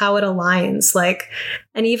curious of how it aligns.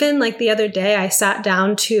 And even like the other day, I sat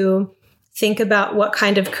down to think about what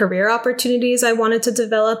kind of career opportunities I wanted to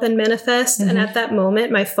develop and manifest. Mm-hmm. And at that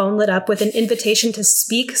moment, my phone lit up with an invitation to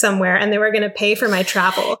speak somewhere, and they were going to pay for my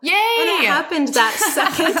travel. Yay! And it happened that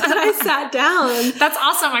second that I sat down. That's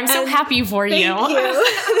awesome. I'm so happy for you. Thank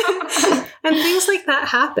you. And things like that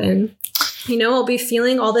happen. I'll be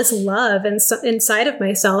feeling all this love inside of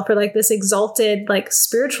myself, or like this exalted, like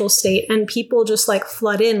spiritual state, and people just like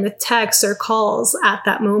flood in with texts or calls at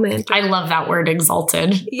that moment. I love that word,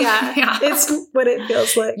 exalted. Yeah. It's what it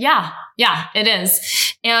feels like. Yeah, it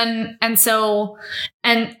is. And so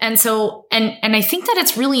I think that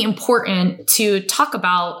it's really important to talk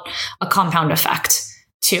about a compound effect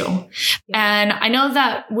too. Yeah. And I know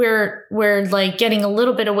that we're like getting a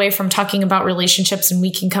little bit away from talking about relationships, and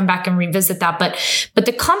we can come back and revisit that. But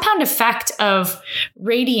the compound effect of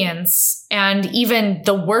radiance, and even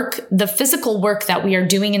the physical work that we are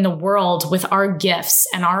doing in the world with our gifts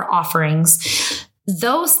and our offerings,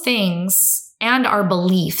 those things, and our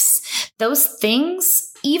beliefs, those things,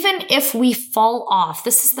 even if we fall off,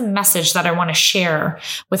 this is the message that I want to share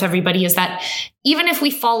with everybody, is that even if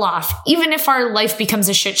we fall off, even if our life becomes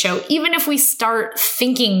a shit show, even if we start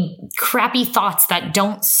thinking crappy thoughts that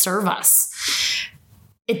don't serve us,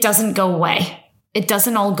 it doesn't go away. It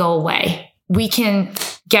doesn't all go away. We can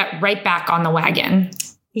get right back on the wagon.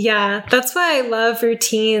 Yeah, that's why I love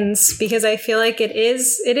routines, because I feel like it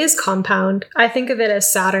is compound. I think of it as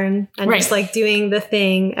Saturn, and just like doing the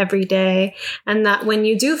thing every day. And that when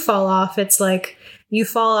you do fall off, it's like you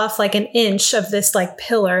fall off like an inch of this like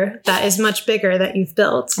pillar that is much bigger that you've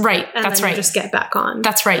built. Right. And that's then right. You just get back on.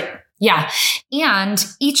 That's right. Yeah. And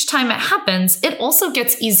each time it happens, it also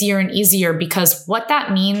gets easier and easier, because what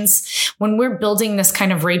that means when we're building this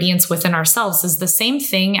kind of radiance within ourselves is the same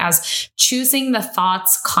thing as choosing the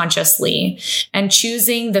thoughts consciously and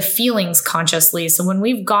choosing the feelings consciously. So when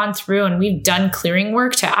we've gone through and we've done clearing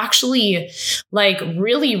work to actually like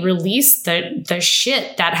really release the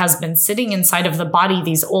shit that has been sitting inside of the body,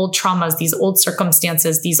 these old traumas, these old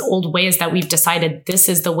circumstances, these old ways that we've decided this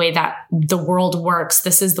is the way that the world works.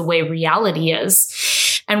 This is the way reality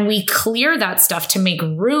is. And we clear that stuff to make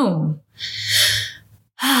room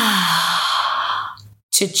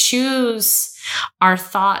to choose our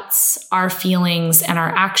thoughts, our feelings, and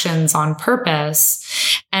our actions on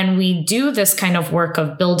purpose. And we do this kind of work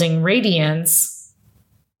of building radiance.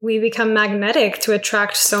 We become magnetic to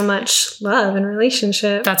attract so much love and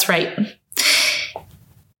relationship. That's right.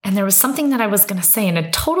 And there was something that I was going to say, and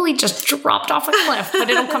it totally just dropped off a cliff, but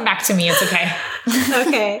it'll come back to me. It's okay.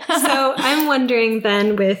 Okay. So I'm wondering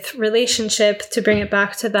then, with relationship, to bring it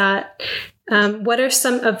back to that, what are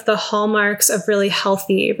some of the hallmarks of really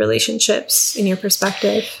healthy relationships in your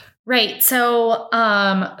perspective? Right. So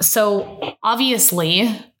obviously,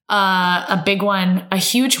 a big one, a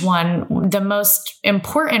huge one, the most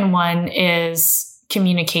important one is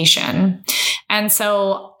communication. And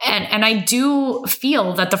so, and I do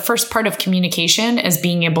feel that the first part of communication is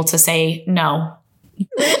being able to say no.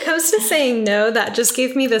 When it comes to saying no, that just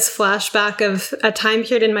gave me this flashback of a time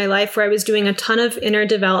period in my life where I was doing a ton of inner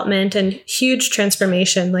development and huge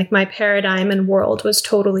transformation. Like my paradigm and world was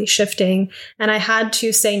totally shifting, and I had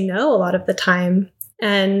to say no a lot of the time.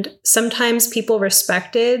 And sometimes people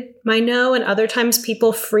respected my no, and other times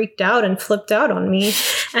people freaked out and flipped out on me.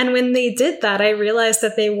 And when they did that, I realized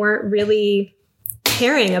that they weren't really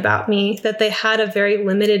caring about me, that they had a very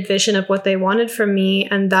limited vision of what they wanted from me,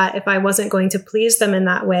 and that if I wasn't going to please them in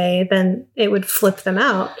that way, then it would flip them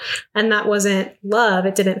out. And that wasn't love.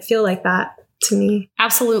 It didn't feel like that to me.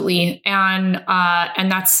 Absolutely. And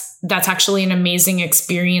that's actually an amazing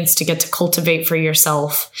experience to get to cultivate for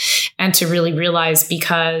yourself and to really realize,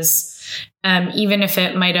 because even if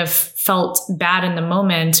it might have felt bad in the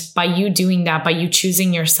moment, by you doing that, by you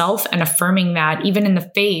choosing yourself and affirming that, even in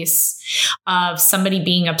the face of somebody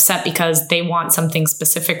being upset because they want something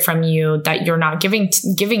specific from you that you're not giving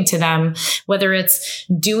to them, whether it's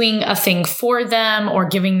doing a thing for them or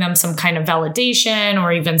giving them some kind of validation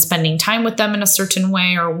or even spending time with them in a certain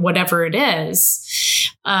way or whatever it is,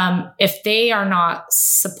 if they are not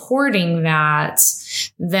supporting that,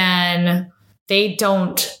 then they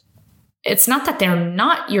don't. It's not that they're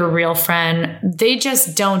not your real friend. They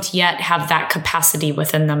just don't yet have that capacity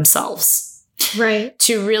within themselves. Right.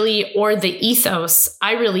 To really, or the ethos,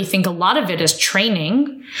 I really think a lot of it is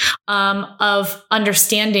training of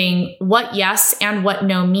understanding what yes and what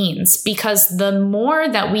no means. Because the more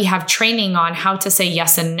that we have training on how to say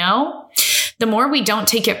yes and no, the more we don't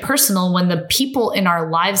take it personal when the people in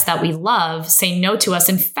our lives that we love say no to us.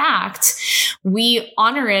 In fact, we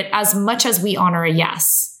honor it as much as we honor a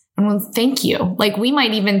yes. And we'll thank you. Like, we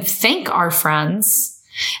might even thank our friends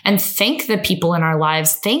and thank the people in our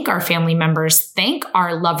lives, thank our family members, thank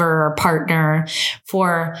our lover or partner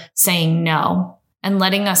for saying no and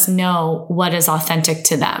letting us know what is authentic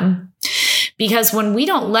to them. Because when we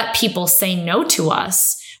don't let people say no to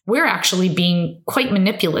us, we're actually being quite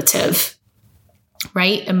manipulative,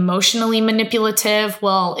 right? Emotionally manipulative.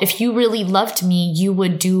 Well, if you really loved me, you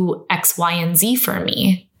would do X, Y, and Z for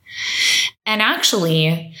me. And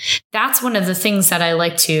actually, that's one of the things that I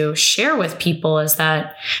like to share with people, is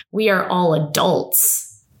that we are all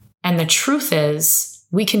adults. And the truth is,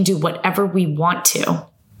 we can do whatever we want to,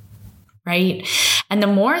 right? And the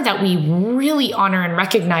more that we really honor and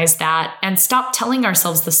recognize that and stop telling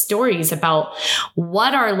ourselves the stories about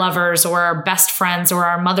what our lovers or our best friends or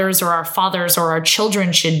our mothers or our fathers or our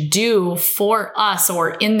children should do for us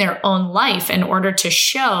or in their own life in order to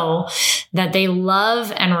show that they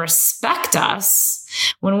love and respect us,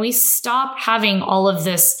 when we stop having all of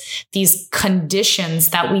these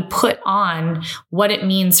conditions that we put on what it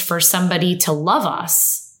means for somebody to love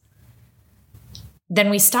us, then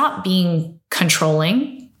we stop being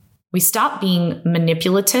controlling. We stop being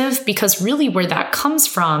manipulative, because really where that comes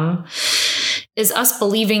from is us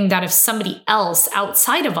believing that if somebody else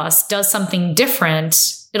outside of us does something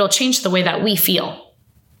different, it'll change the way that we feel.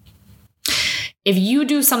 If you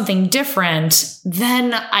do something different,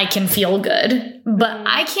 then I can feel good. But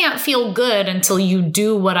I can't feel good until you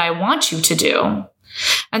do what I want you to do.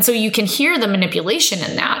 And so you can hear the manipulation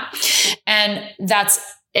in that. And that's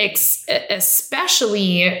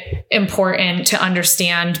especially important to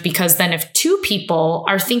understand, because then if two people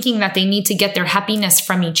are thinking that they need to get their happiness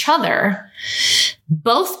from each other,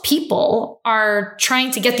 both people are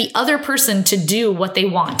trying to get the other person to do what they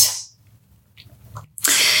want.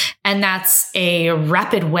 And that's a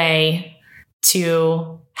rapid way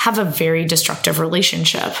to have a very destructive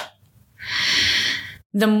relationship.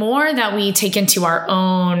 The more that we take into our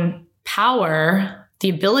own power, the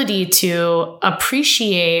ability to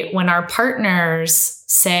appreciate when our partners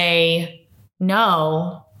say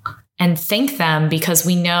no and thank them, because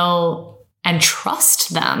we know, and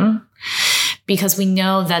trust them because we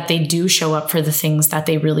know that they do show up for the things that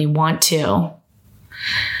they really want to,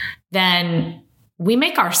 then we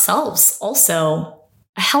make ourselves also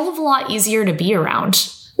a hell of a lot easier to be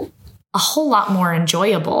around, a whole lot more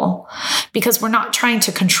enjoyable, because we're not trying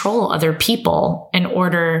to control other people in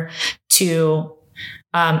order to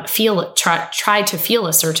try to feel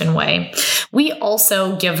a certain way. We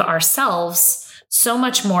also give ourselves so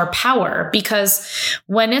much more power, because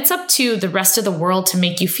when it's up to the rest of the world to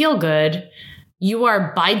make you feel good, you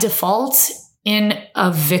are by default in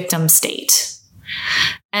a victim state.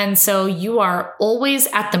 And so you are always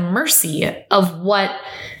at the mercy of what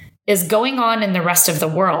is going on in the rest of the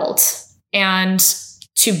world. And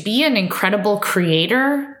to be an incredible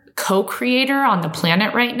co-creator on the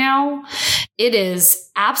planet right now, it is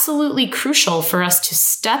absolutely crucial for us to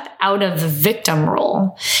step out of the victim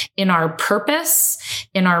role in our purpose,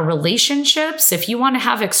 in our relationships. If you want to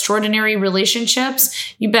have extraordinary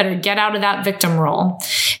relationships, you better get out of that victim role.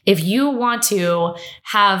 If you want to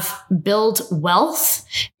build wealth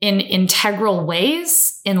in integral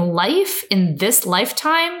ways in life, in this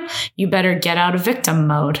lifetime, you better get out of victim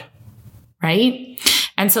mode. right?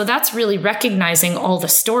 And so that's really recognizing all the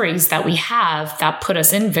stories that we have that put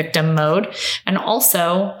us in victim mode, and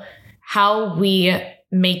also how we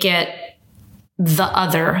make it the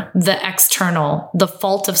other, the external, the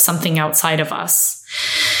fault of something outside of us.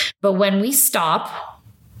 But when we stop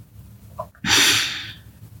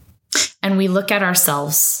and we look at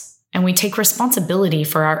ourselves and we take responsibility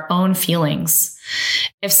for our own feelings,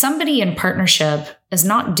 if somebody in partnership is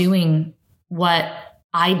not doing what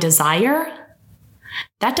I desire,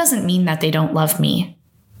 that doesn't mean that they don't love me.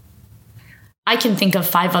 I can think of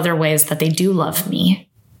 5 other ways that they do love me.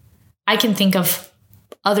 I can think of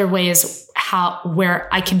other ways where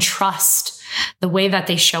I can trust the way that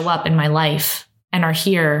they show up in my life and are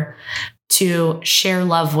here to share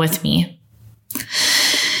love with me.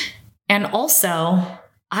 And also,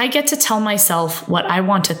 I get to tell myself what I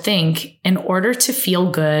want to think in order to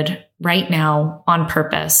feel good right now on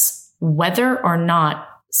purpose, whether or not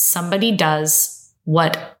somebody does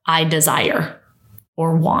what I desire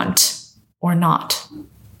or want or not.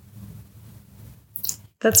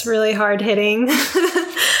 That's really hard hitting.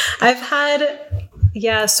 I've had,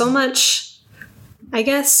 so much, I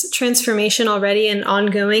guess, transformation already and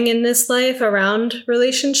ongoing in this life around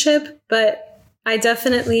relationship. But I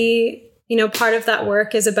definitely, part of that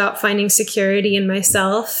work is about finding security in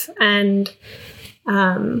myself. And,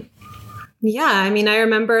 I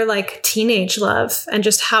remember like teenage love and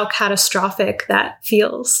just how catastrophic that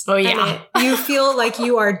feels. Oh, yeah. You feel like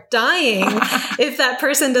you are dying if that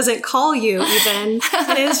person doesn't call you even.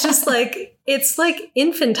 And it's just like, it's like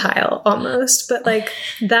infantile almost, but like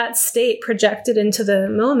that state projected into the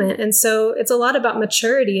moment. And so it's a lot about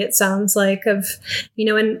maturity, it sounds like,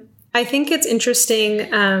 and I think it's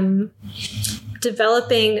interesting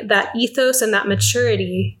developing that ethos and that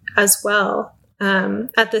maturity as well.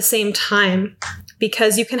 At the same time,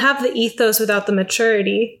 because you can have the ethos without the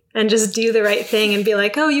maturity and just do the right thing and be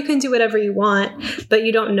like, oh, you can do whatever you want, but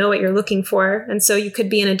you don't know what you're looking for. And so you could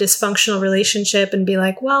be in a dysfunctional relationship and be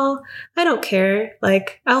like, well, I don't care.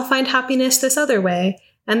 Like, I'll find happiness this other way.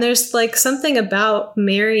 And there's like something about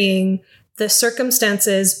marrying the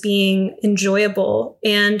circumstances being enjoyable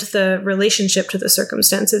and the relationship to the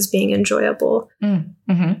circumstances being enjoyable.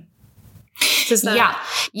 Mm-hmm.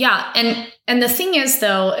 Yeah. And the thing is,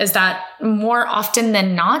 though, is that more often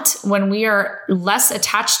than not, when we are less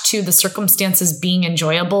attached to the circumstances being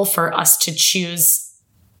enjoyable for us to choose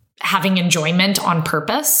having enjoyment on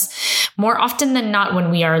purpose, more often than not, when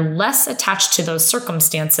we are less attached to those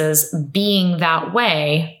circumstances being that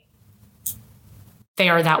way, they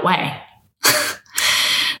are that way.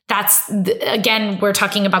 That's, again, we're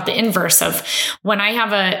talking about the inverse of when I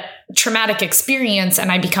have a traumatic experience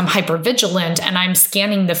and I become hypervigilant and I'm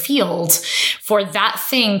scanning the field for that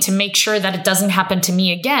thing to make sure that it doesn't happen to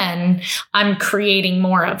me again, I'm creating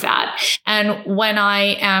more of that. And when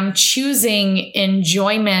I am choosing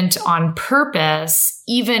enjoyment on purpose,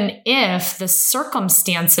 even if the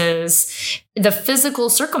circumstances, the physical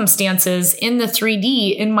circumstances in the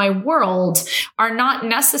 3D in my world are not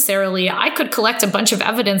necessarily, I could collect a bunch of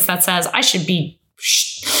evidence that says I should be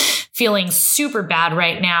feeling super bad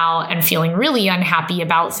right now and feeling really unhappy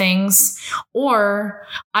about things, or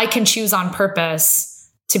I can choose on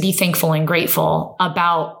purpose to be thankful and grateful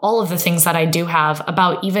about all of the things that I do have,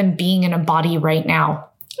 about even being in a body right now.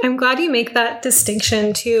 I'm glad you make that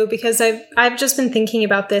distinction too, because I've just been thinking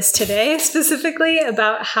about this today, specifically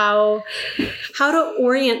about how to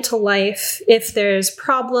orient to life if there's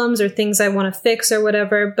problems or things I want to fix or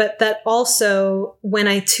whatever, but that also when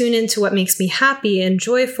I tune into what makes me happy and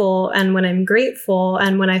joyful, and when I'm grateful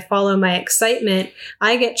and when I follow my excitement,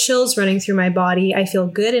 I get chills running through my body. I feel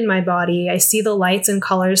good in my body. I see the lights and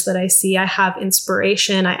colors that I see. I have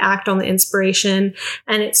inspiration. I act on the inspiration,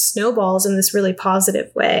 and it snowballs in this really positive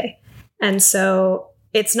way. And so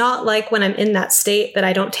it's not like when I'm in that state that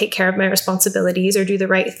I don't take care of my responsibilities or do the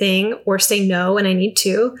right thing or say no when I need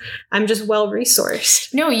to. I'm just well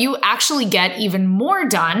resourced. No, you actually get even more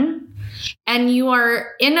done, and you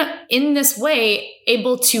are in this way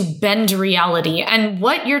able to bend reality. And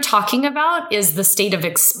what you're talking about is the state of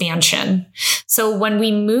expansion. So when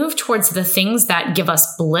we move towards the things that give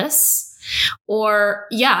us bliss,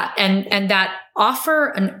 and that offer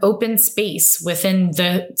an open space within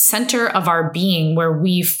the center of our being where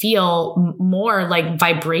we feel more like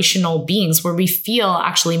vibrational beings, where we feel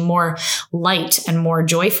actually more light and more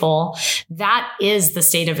joyful, that is the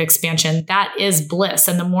state of expansion. That is bliss.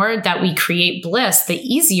 And the more that we create bliss, the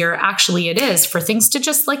easier actually it is for things to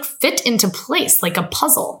just like fit into place like a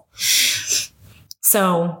puzzle.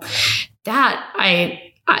 So that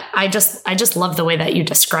I just love the way that you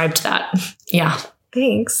described that. Yeah.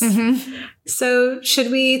 Thanks. So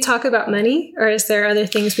should we talk about money, or is there other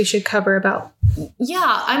things we should cover about?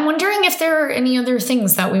 Yeah, I'm wondering if there are any other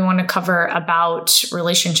things that we want to cover about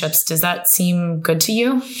relationships. Does that seem good to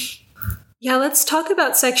you? Yeah, let's talk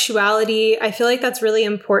about sexuality. I feel like that's really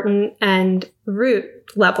important and root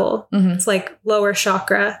level. It's like lower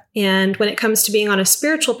chakra. And when it comes to being on a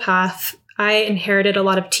spiritual path, I inherited a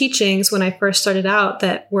lot of teachings when I first started out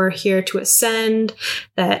that we're here to ascend,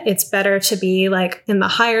 that it's better to be like in the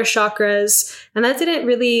higher chakras. And that didn't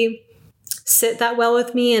really sit that well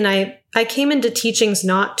with me. And I came into teachings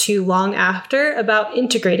not too long after about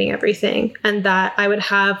integrating everything, and that I would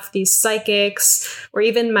have these psychics, or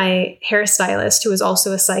even my hairstylist, who was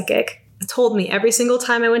also a psychic, told me every single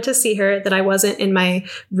time I went to see her that I wasn't in my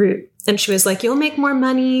root. And she was like, you'll make more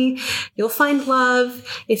money, you'll find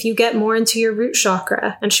love if you get more into your root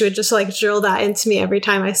chakra. And she would just like drill that into me every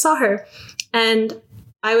time I saw her. And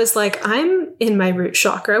I was like, I'm in my root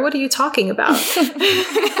chakra. What are you talking about?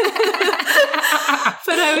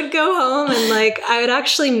 But I would go home and like, I would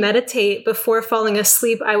actually meditate before falling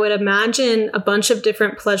asleep. I would imagine a bunch of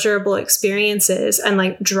different pleasurable experiences and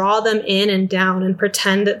like draw them in and down and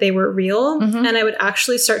pretend that they were real. And I would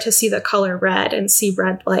actually start to see the color red and see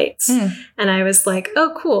red lights. And I was like,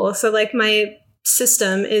 oh, cool. So like my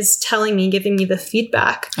system is telling me, giving me the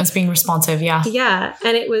feedback. It's being responsive. Yeah. Yeah.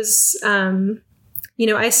 And it was, you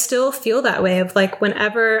know, I still feel that way of like,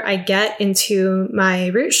 whenever I get into my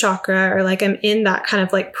root chakra, or like I'm in that kind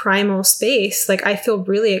of like primal space, like I feel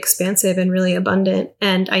really expansive and really abundant.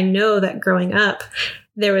 And I know that growing up,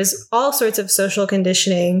 there was all sorts of social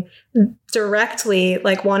conditioning directly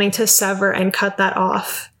like wanting to sever and cut that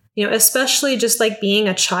off. You know, especially just like being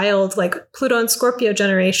a child, like Pluto and Scorpio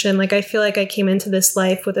generation, like I feel like I came into this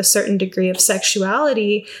life with a certain degree of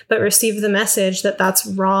sexuality, but received the message that that's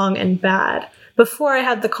wrong and bad, before I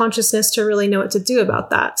had the consciousness to really know what to do about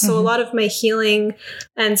that. So a lot of my healing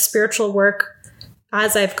and spiritual work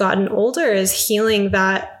as I've gotten older is healing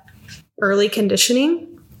that early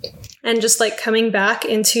conditioning and just like coming back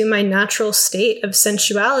into my natural state of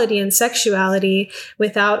sensuality and sexuality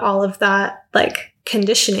without all of that like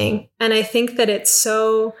conditioning. And I think that it's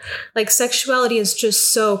so like sexuality is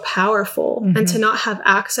just so powerful, and to not have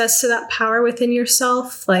access to that power within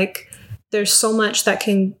yourself, like there's so much that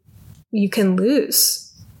you can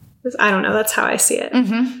lose. I don't know. That's how I see it.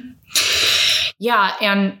 Yeah.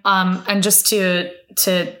 And just to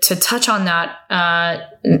touch on that,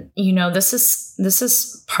 you know, this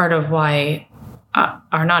is part of why,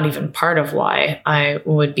 or not even part of why I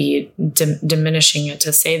would be diminishing it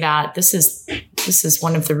to say that this is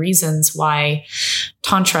one of the reasons why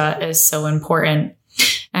Tantra is so important.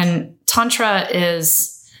 And Tantra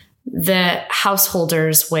is the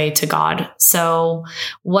householder's way to God. So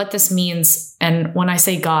what this means, and when I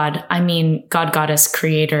say God, I mean God, goddess,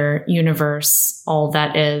 creator, universe, all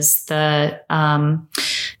that is the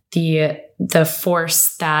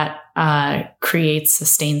force that creates,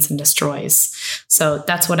 sustains, and destroys. So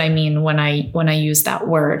that's what I mean when I use that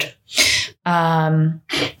word. That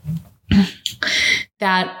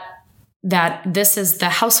this is the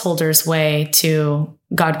householder's way to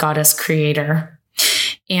God, goddess, creator.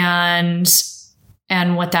 And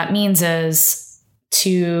what that means is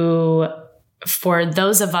for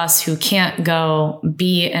those of us who can't go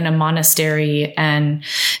be in a monastery and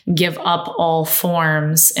give up all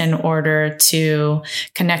forms in order to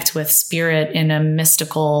connect with spirit in a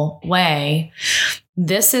mystical way,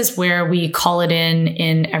 this is where we call it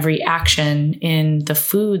in every action, in the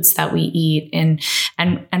foods that we eat, and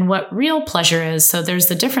what real pleasure is. So there's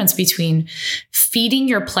the difference between feeding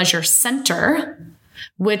your pleasure center,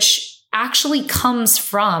 which actually comes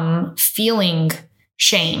from feeling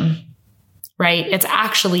shame, right? It's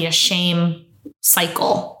actually a shame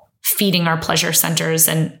cycle, feeding our pleasure centers,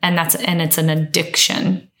 and it's an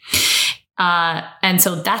addiction. And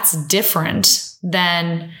so that's different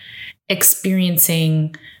than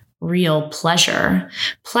experiencing real pleasure.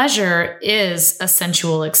 Pleasure is a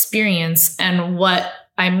sensual experience. And what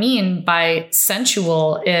I mean by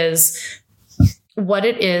sensual is what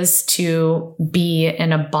it is to be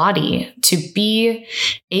in a body, to be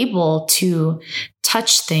able to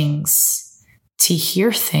touch things, to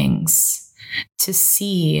hear things, to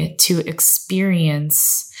see, to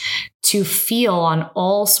experience, to feel on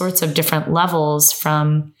all sorts of different levels,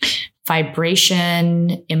 from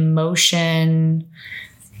vibration, emotion.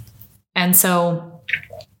 And so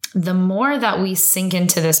the more that we sink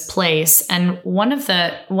into this place, and one of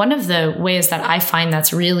the ways that I find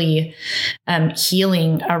that's really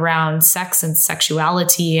healing around sex and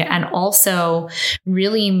sexuality, and also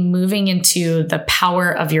really moving into the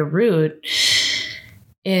power of your root,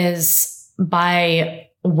 is by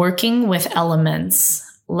working with elements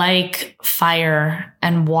like fire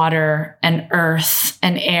and water and earth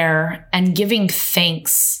and air, and giving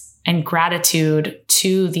thanks and gratitude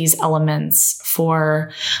to these elements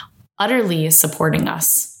for utterly supporting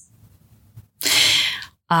us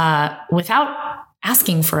without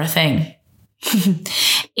asking for a thing.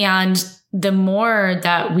 And the more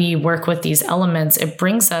that we work with these elements, it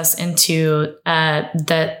brings us into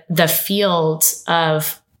the field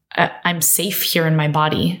of I'm safe here in my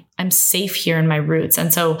body. I'm safe here in my roots.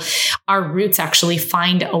 And so our roots actually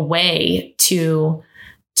find a way to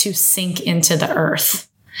sink into the earth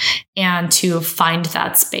and to find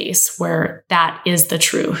that space where that is the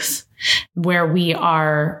truth, where we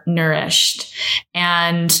are nourished.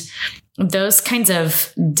 And those kinds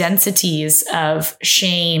of densities of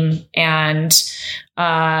shame and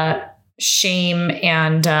not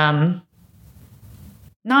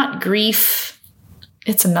grief.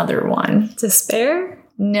 It's another one. Despair?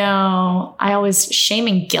 No, shame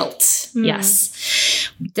and guilt. Yes.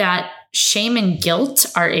 That shame and guilt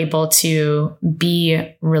are able to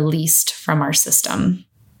be released from our system.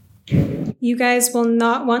 You guys will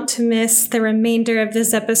not want to miss the remainder of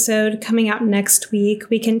this episode coming out next week.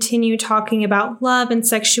 We continue talking about love and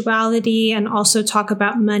sexuality, and also talk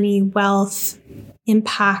about money, wealth,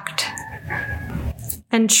 impact.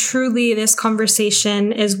 And truly, this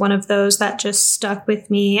conversation is one of those that just stuck with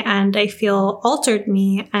me, and I feel altered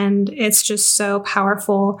me, and it's just so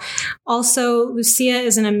powerful. Also, Lucia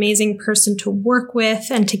is an amazing person to work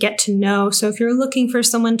with and to get to know. So if you're looking for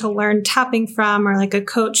someone to learn tapping from, or like a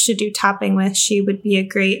coach to do tapping with, she would be a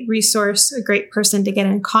great resource, a great person to get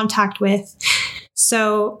in contact with.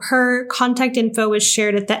 So her contact info was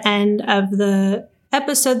shared at the end of the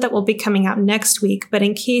episode that will be coming out next week. But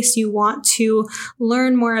in case you want to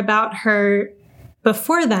learn more about her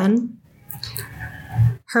before then,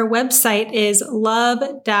 her website is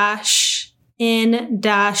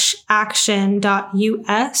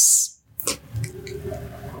love-in-action.us.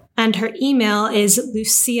 And her email is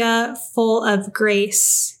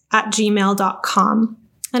luciafullofgrace@gmail.com.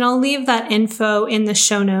 And I'll leave that info in the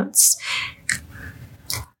show notes.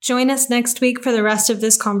 Join us next week for the rest of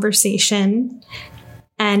this conversation.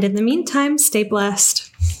 And in the meantime, stay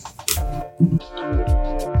blessed.